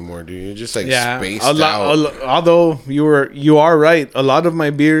drinking anymore, dude. You're just like spaced out. Although you are right. A lot of my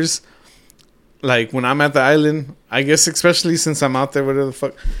beers, like when I'm at the island, I guess especially since I'm out there, whatever the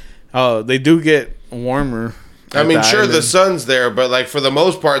fuck, they do get warmer. I mean, sure, the sun's there, but like for the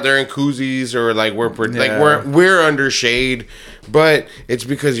most part, they're in koozies or like we're under shade. But it's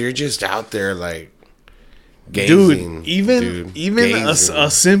because you're just out there like gazing, dude. Even a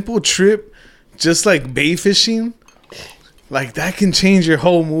simple trip, just like bay fishing. like that can change your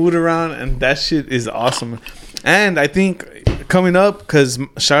whole mood around, and that shit is awesome. And I think coming up, because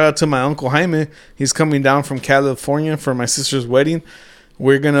shout out to my uncle Jaime, he's coming down from California for my sister's wedding.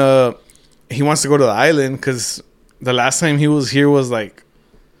 He wants to go to the island because the last time he was here was like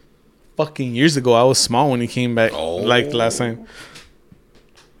fucking years ago. I was small when he came back, like the last time.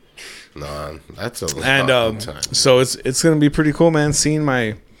 Nah, that's a And time. so it's gonna be pretty cool, man. Seeing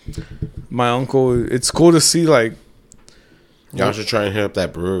my uncle, it's cool to see. Like, Y'all should try and hit up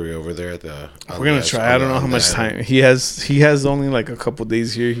that brewery over there at the. we're gonna try. I don't know how much time he has. He has only like a couple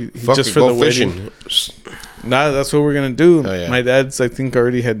days here. He just for the wedding. Nah, that's what we're gonna do. Oh, yeah. My dad's, I think,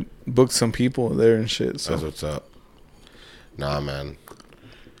 already had booked some people there and shit. So That's what's up. Nah, man.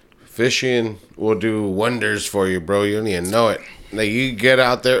 Fishing will do wonders for you, bro. You don't even know it. Like, you get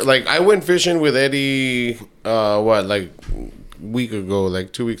out there. Like, I went fishing with Eddie, like week ago,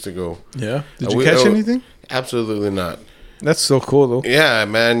 like 2 weeks ago. yeah, did you catch anything? Absolutely not. That's so cool though. Yeah,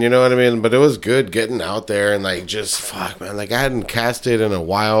 man, you know what I mean? But it was good getting out there and, like, just, fuck, man. Like, I hadn't casted in a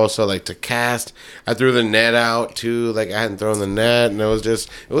while, so, like, to cast, I threw the net out, too. Like, I hadn't thrown the net, and it was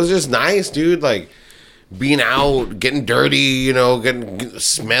just nice, dude. Like, being out, getting dirty, you know, getting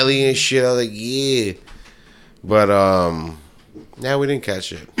smelly and shit. I was like, yeah. But, yeah, we didn't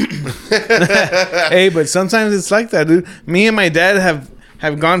catch it. Hey, but sometimes it's like that, dude. Me and my dad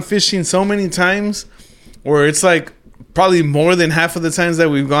have gone fishing so many times where it's like probably more than half of the times that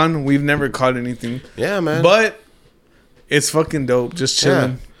we've gone, we've never caught anything. Yeah, man. But it's fucking dope. Just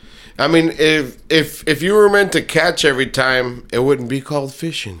chilling. Yeah. I mean, if you were meant to catch every time, it wouldn't be called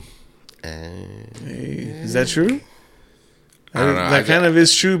fishing. Hey, is that true? I don't know. That kind of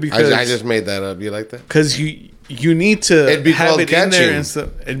is true because I just made that up. You like that? because you need to It'd be have called it in there catching. and stuff.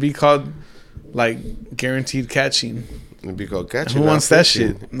 It'd be called like guaranteed catching. It'd be called catching. Who not wants that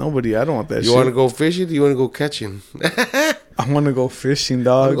fishing. shit? Nobody. I don't want that You shit. want to go fishing? Or you want to go catching? I want to go fishing,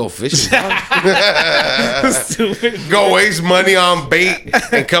 dog. Go fishing. Dog. Stupid. Go waste money on bait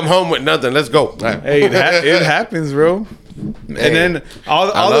and come home with nothing. Let's go. All right. Hey, it happens, bro. And then all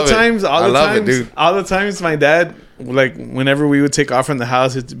love the it. times, I love it, dude. all the times, my dad, like, whenever we would take off from the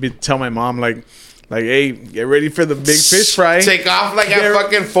house, he'd tell my mom, like, hey, get ready for the big fish fry. Take off like Get- at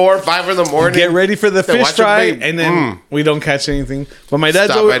fucking 4 or 5 in the morning. Get ready for the Say, fish watch your fry, bait. and then we don't catch anything. But my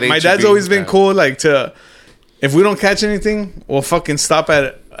dad's Stop at always, H-E-B. been cool. Like, to if we don't catch anything, we'll fucking stop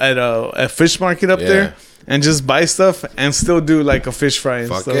at a fish market up there and just buy stuff and still do like a fish fry and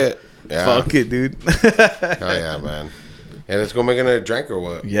Fuck stuff. it. Yeah. Fuck it, dude. Oh, yeah, man. And it's going to make it a drink or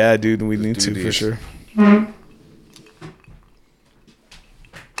what? Yeah, dude, we need do to for these. sure. 1,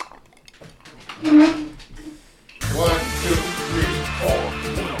 2, 3, 4.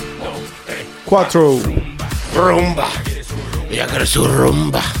 Cuatro. Rumba. Ya quiero su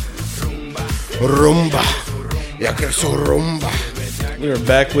rumba. Rumba. Ya quiero su rumba. We are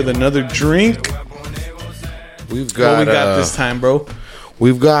back with another drink. We've got, What we got this time, bro?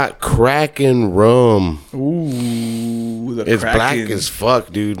 We've got Kraken rum. Ooh, the It's Kraken. black as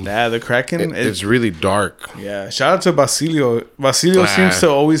fuck, dude. Yeah, the Kraken. It's really dark. Yeah, shout out to Basilio. Basilio seems to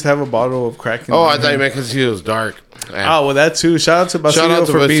always have a bottle of Kraken. Oh, on I thought you him. meant because he was dark. Oh, well, that too. Shout out to Basilio, Shout out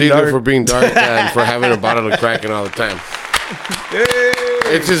to for being Basilio dark. for being dark and for having a bottle of Kraken all the time.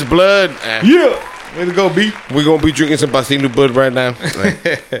 It's his blood. Yeah, way to go, B. We're going to be drinking some Basilio Bud right now.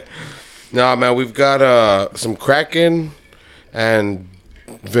 Nah, man, we've got some Kraken and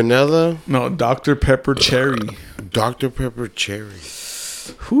vanilla. No, Dr. Pepper Cherry. Dr. Pepper Cherry.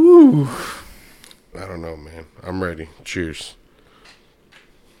 Whew. I don't know, man. I'm ready. Cheers.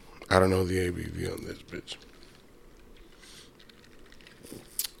 I don't know the ABV on this bitch.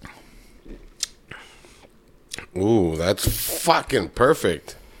 Ooh, that's fucking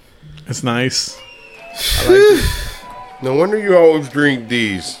perfect. It's nice. I like it. No wonder you always drink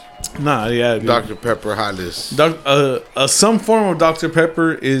these. Nah, yeah, dude. Dr. Pepper Hollis. Some form of Dr.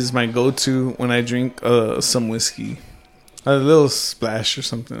 Pepper is my go-to when I drink some whiskey. A little splash or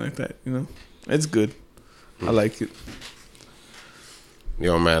something like that, you know? It's good. I like it.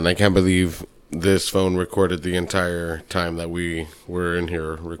 Yo, man, I can't believe this phone recorded the entire time that we were in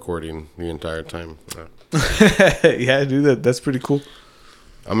here recording the entire time. Yeah, dude, that's pretty cool.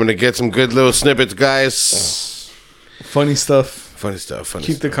 I'm going to get some good little snippets, guys. Funny stuff. Funny stuff.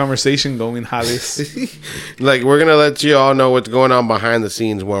 Keep the conversation going, Hollis. Like, we're going to let you all know what's going on behind the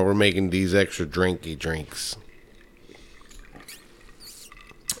scenes while we're making these extra drinky drinks.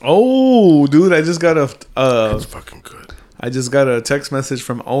 Oh, dude, I just got That's fucking good. I just got a text message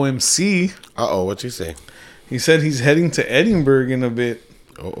from OMC. Uh-oh, what'd you say? He said he's heading to Edinburgh in a bit.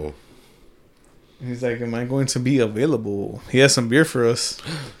 Uh-oh. He's like, am I going to be available? He has some beer for us.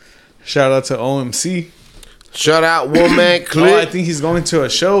 Shout out to OMC. Shout out One Man Oh, I Click. think he's going to a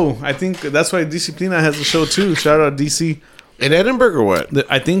show. I think that's why Disciplina has a show too. Shout out DC. In Edinburgh or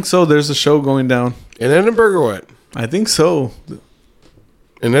what? I think so. There's a show going down. In Edinburgh or what? I think so.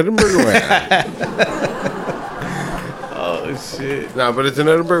 In Edinburgh or what? Oh shit. No, but it's in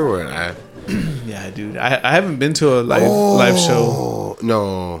Edinburgh or what? Yeah, dude. I haven't been to a live show.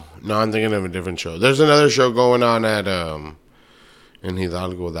 Oh, no, I'm thinking of a different show. There's another show going on at in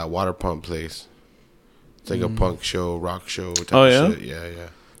Hidalgo, that water pump place. It's like a punk show, rock show type Oh, of yeah? shit. Yeah.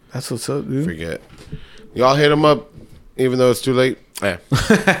 That's what's up, dude. Forget. Y'all hit him up, even though it's too late. Yeah.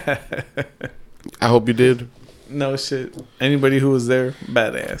 I hope you did. No shit. Anybody who was there,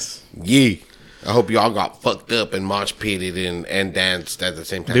 badass. Yeah. I hope y'all got fucked up and mosh pitted and danced at the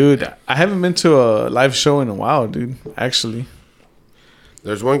same time. Dude, I haven't been to a live show in a while, dude. Actually.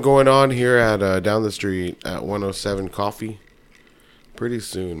 There's one going on here at down the street at 107 Coffee. Pretty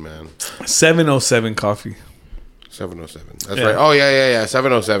soon, man. 707 Coffee. 707. That's Yeah. right. Oh, yeah.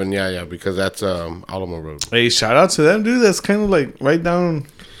 707. Yeah, because that's Alamo Road. Hey, shout out to them, dude. That's kind of like right down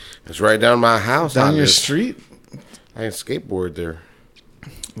It's right down my house. down I your live. street. I can skateboard there.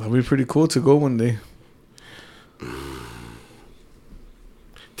 That'd be pretty cool to go one day.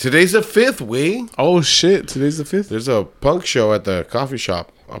 Today's the 5th, we. Oh shit! Today's the 5th. There's a punk show at the coffee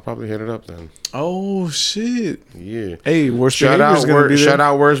shop. I'll probably hit it up then. Oh shit! Yeah. Hey, worst Shout behavior's out, gonna be there. shout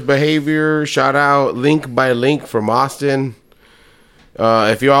out, Worst Behavior. Shout out, Link by Link from Austin.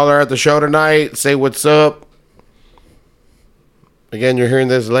 If y'all are at the show tonight, say what's up. Again, you're hearing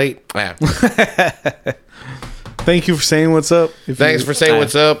this late. Yeah. Thank you for saying what's up. Thanks for saying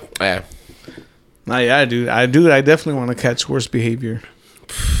what's up. Yeah. Nah, yeah, dude. I definitely want to catch worst behavior.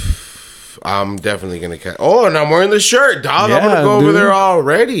 I'm definitely gonna catch. Oh, and I'm wearing the shirt, dog. I'm Yeah, gonna go over dude. there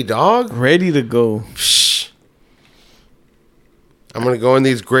already, dog. Ready to go. Psh. I'm gonna go in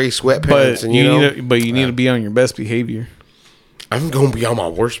these gray sweatpants, But and you you know, need to be on your best behavior. I'm gonna be on my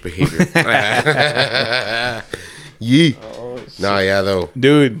worst behavior. Yeah. Nah, yeah, though.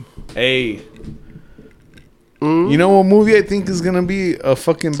 Dude, hey. You know what movie I think is gonna be a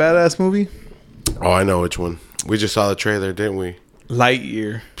fucking badass movie? Oh, I know which one. We just saw the trailer, didn't we?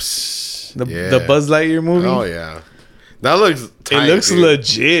 Lightyear. Psst. The Yeah. the Buzz Lightyear movie. Oh yeah, that looks. Tight, It looks dude.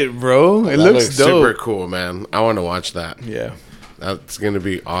 legit, bro. It That looks dope. super cool, man. I want to watch that. Yeah. That's gonna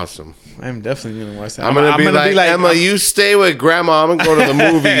be awesome. I'm definitely gonna watch that. I'm gonna be like Emma, you stay with Grandma. I'm gonna go to the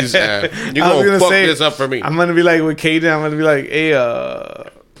movies. And you I was gonna fuck say, this up for me. I'm gonna be like with Kaden. I'm gonna be like, hey,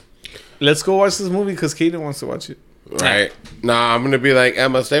 let's go watch this movie because Kaden wants to watch it. Right? Nah, I'm gonna be like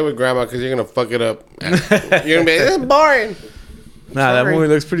Emma, stay with Grandma because you're gonna fuck it up. You're gonna be like, it's boring. Nah, that Sorry. movie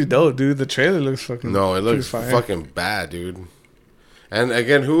looks pretty dope, dude. The trailer looks fucking. No, it pretty looks fire. fucking bad, dude. And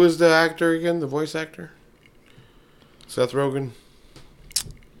again, who is the actor again? The voice actor? Seth Rogen.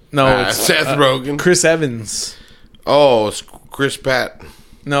 No, it's Seth Rogen. Chris Evans. Oh, it's Chris Pratt.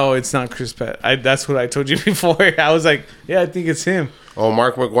 No, it's not Chris Pratt. That's what I told you before. I was like, yeah, I think it's him. Oh,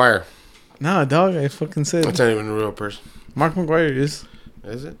 Mark McGuire. Nah, dog. I fucking said That's not even a real person, Mark McGuire is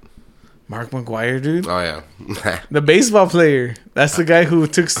is it? Mark McGuire, dude. Oh yeah. The baseball player. That's the guy who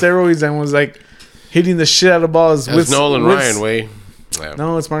took steroids and was like hitting the shit out of balls. That's Nolan Ryan. Way. Yeah.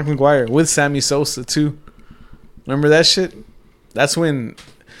 No, it's Mark McGuire with Sammy Sosa too. Remember that shit? That's when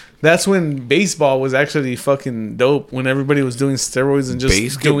baseball was actually fucking dope. When everybody was doing steroids and just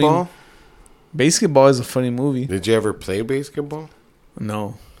Basketball. Basketball is a funny movie. Did you ever play basketball?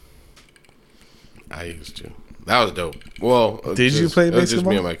 No. I used to. That was dope. Well, Did you play It was just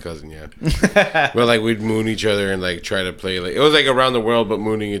me basketball? and my cousin, yeah. But like we'd moon each other and like try to play. Like it was like around the world, but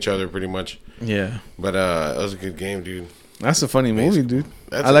mooning each other pretty much. Yeah. But it was a good game, dude. That's a funny movie, dude.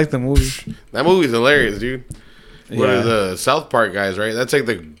 That's I like the movie. That movie's hilarious, dude. What Yeah. are the South Park guys, right? That's like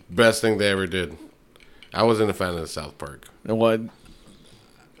the best thing they ever did. I wasn't a fan of South Park. What?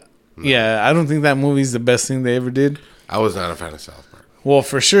 Yeah, I don't think that movie's the best thing they ever did. I was not a fan of South Park. Well,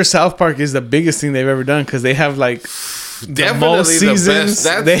 for sure, South Park is the biggest thing they've ever done because they have like the Definitely most the seasons.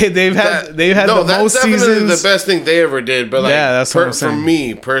 best. They've had the most definitely seasons. the best thing they ever did. But like, Yeah, that's what I'm for saying.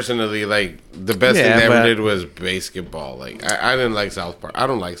 me personally, like the best Yeah, thing they but- ever did was basketball. Like I didn't like South Park. I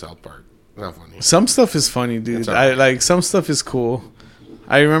don't like South Park. Not funny. Some stuff is funny, dude. It's alright. I like some stuff is cool.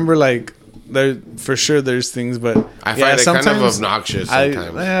 I remember like there for sure there's things, but I find it kind of sometimes obnoxious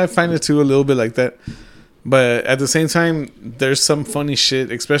sometimes. I find it too a little bit like that. But at the same time, there's some funny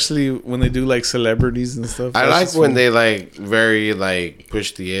shit, especially when they do like celebrities and stuff. I That's like just when funny. they like very like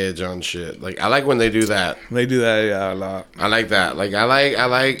push the edge on shit. Like I like when they do that. They do that a lot. I like that. Like I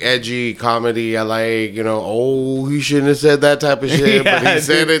like edgy comedy. I like, oh, he shouldn't have said that type of shit, but Yeah, he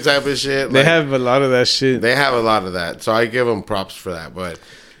said dude. it type of shit. They Like, have a lot of that shit. they have a lot of that. So I give them props for that. But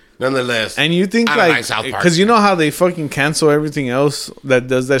nonetheless. And you think I don't like South Park. because you know how they fucking cancel everything else that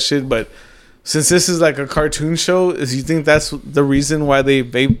does that shit, but since this is like a cartoon show, is you think that's the reason why they've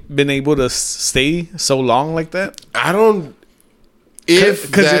been able to stay so long like that? I don't.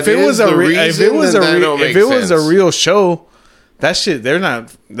 Because if it was a real show, that shit they're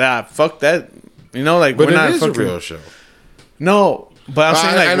not. Nah, fuck that. You know, like but we're it not is fucking a real show. No, but I'm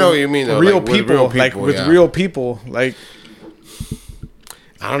saying like I know what you mean, though, real like, with people, real like people, with yeah. real people, like.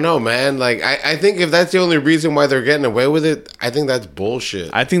 I don't know, man. Like, I think if that's the only reason why they're getting away with it, I think that's bullshit.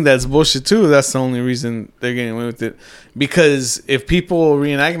 I think that's bullshit too. That's the only reason they're getting away with it. Because if people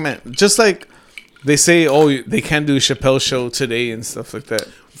reenactment, just like they say, oh, they can't do Chappelle's show today and stuff like that.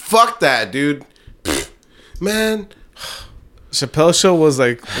 Fuck that, dude. Man. Chappelle's show was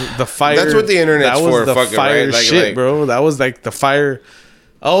like the fire. That's what the internet's that was for, the fucking, fire right? Like, shit, bro. That was like the fire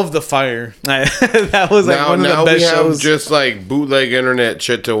of the fire. That was like one of the now best we have shows. just like bootleg internet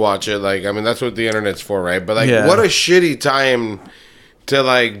shit to watch it. Like, I mean, that's what the internet's for, right? But like, Yeah. what a shitty time to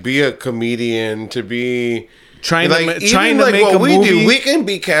like be a comedian, to be trying like, to even make like what a we movie do. We can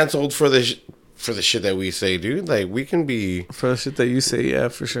be canceled for the for the shit that we say, dude. Like, we can be for the shit that you say. Yeah,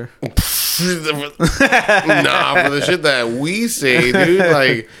 for sure. nah, for the shit that we say,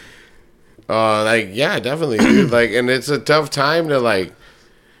 dude. Like, yeah, definitely, dude. Like, and it's a tough time to like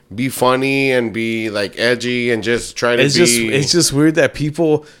be funny and be like edgy and just try to It's just weird that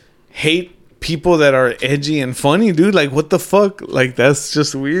people hate people that are edgy and funny, dude. Like, what the fuck? Like, that's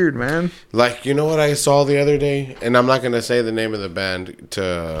just weird, man. Like, you know what I saw the other day? And I'm not going to say the name of the band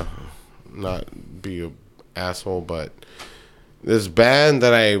to not be a asshole, but this band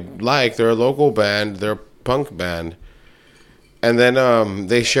that I like, they're a local band, they're a punk band. And then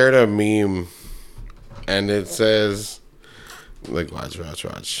they shared a meme and it says, like, watch.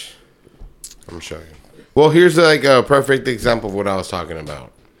 I'm showing you. Well, here's like a perfect example of what I was talking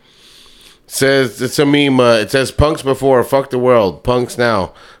about. Says it's a meme. It says punks before, fuck the world. Punks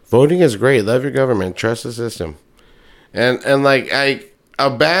now. Voting is great. Love your government. Trust the system. And like a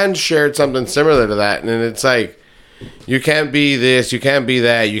band shared something similar to that, and it's like you can't be this, you can't be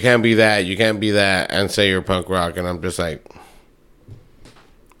that, you can't be that, you can't be that, and say you're punk rock. And I'm just like,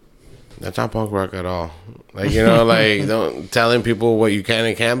 that's not punk rock at all. Like, you know, like don't telling people what you can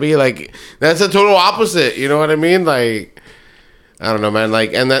and can't be. Like, that's the total opposite. You know what I mean? Like, I don't know, man.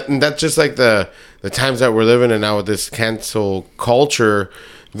 Like, and that's just like the times that we're living in now with this cancel culture.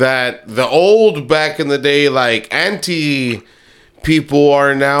 That the old back in the day, like anti people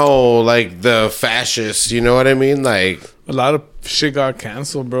are now like the fascists. You know what I mean? Like, A lot of shit got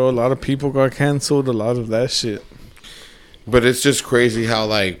canceled, bro. A lot of people got canceled. A lot of that shit. but it's just crazy how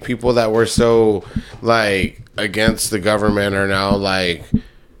like people that were so like against the government are now like,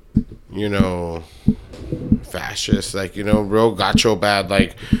 you know, fascist, like, you know, real gacho bad,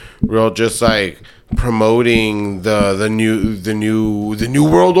 like real just like promoting the new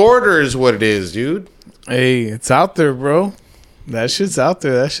world order is what it is, dude. Hey, it's out there, bro. That shit's out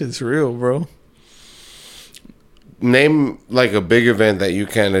there. That shit's real, bro. Name like a big event that you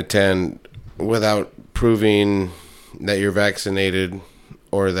can attend without proving that you're vaccinated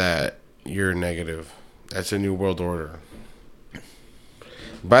or that you're negative. That's a new world order.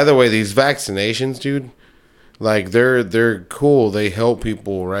 By the way, these vaccinations, dude, like they're cool. They help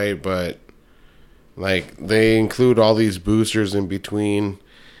people, right? But like they include all these boosters in between,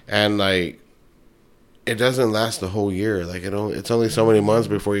 and like it doesn't last the whole year. Like it's only so many months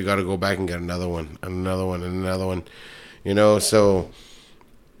before you got to go back and get another one, and another one, and another one. You know, so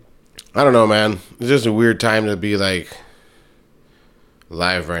I don't know, man. It's just a weird time to be like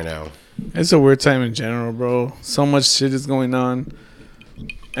live right now. It's a weird time in general, bro. So much shit is going on,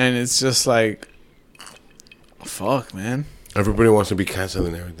 and it's just like, fuck, man. Everybody wants to be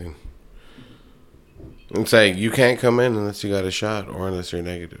canceling everything. It's like you can't come in unless you got a shot or unless you're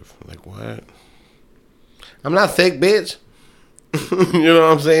negative. Like, what? I'm not fake, bitch. You know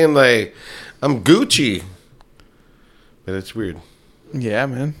what I'm saying? Like, I'm Gucci. But it's weird. Yeah,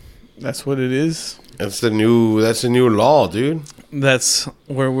 man. That's what it is. That's the new law, dude. That's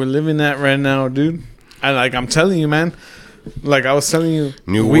where we're living at right now, dude. I'm telling you, man. Like I was telling you,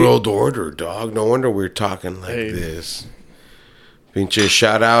 New world order, dog. No wonder we're talking like Hey. this. Pinche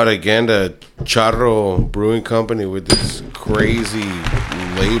shout out again to Charro Brewing Company with this crazy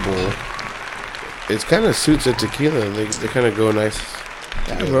label. It kind of suits a tequila. They kind of go nice.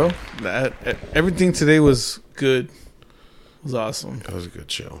 yeah, bro. That everything today was good. It was awesome That was a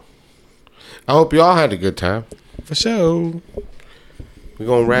good show. I hope y'all had a good time. for sure. We're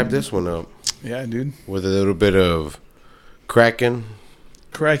going to wrap this one up Yeah, dude. with a little bit of Kraken.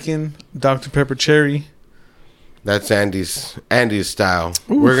 Kraken, Dr. Pepper Cherry. That's Andy's style.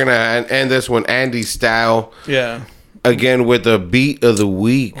 We're gonna end this one Andy style. Yeah. Again with the beat of the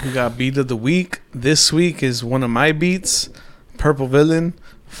week. We got beat of the week. This week is one of my beats, Purple Villain.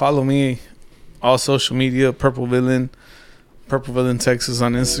 Follow me all social media, Purple Villain Texas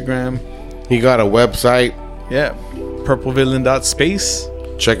on Instagram. He got a website. Yeah, purplevillain.space.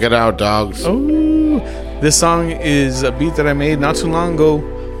 Check it out, dogs. Oh, this song is a beat that I made not too long ago,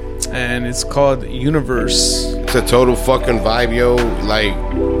 and it's called Universe. It's a total fucking vibe, yo. Like,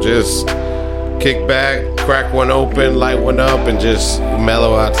 just kick back, crack one open, light one up, and just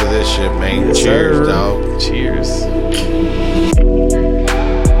mellow out to this shit, man. Yes, Cheers, sir. dog. Cheers.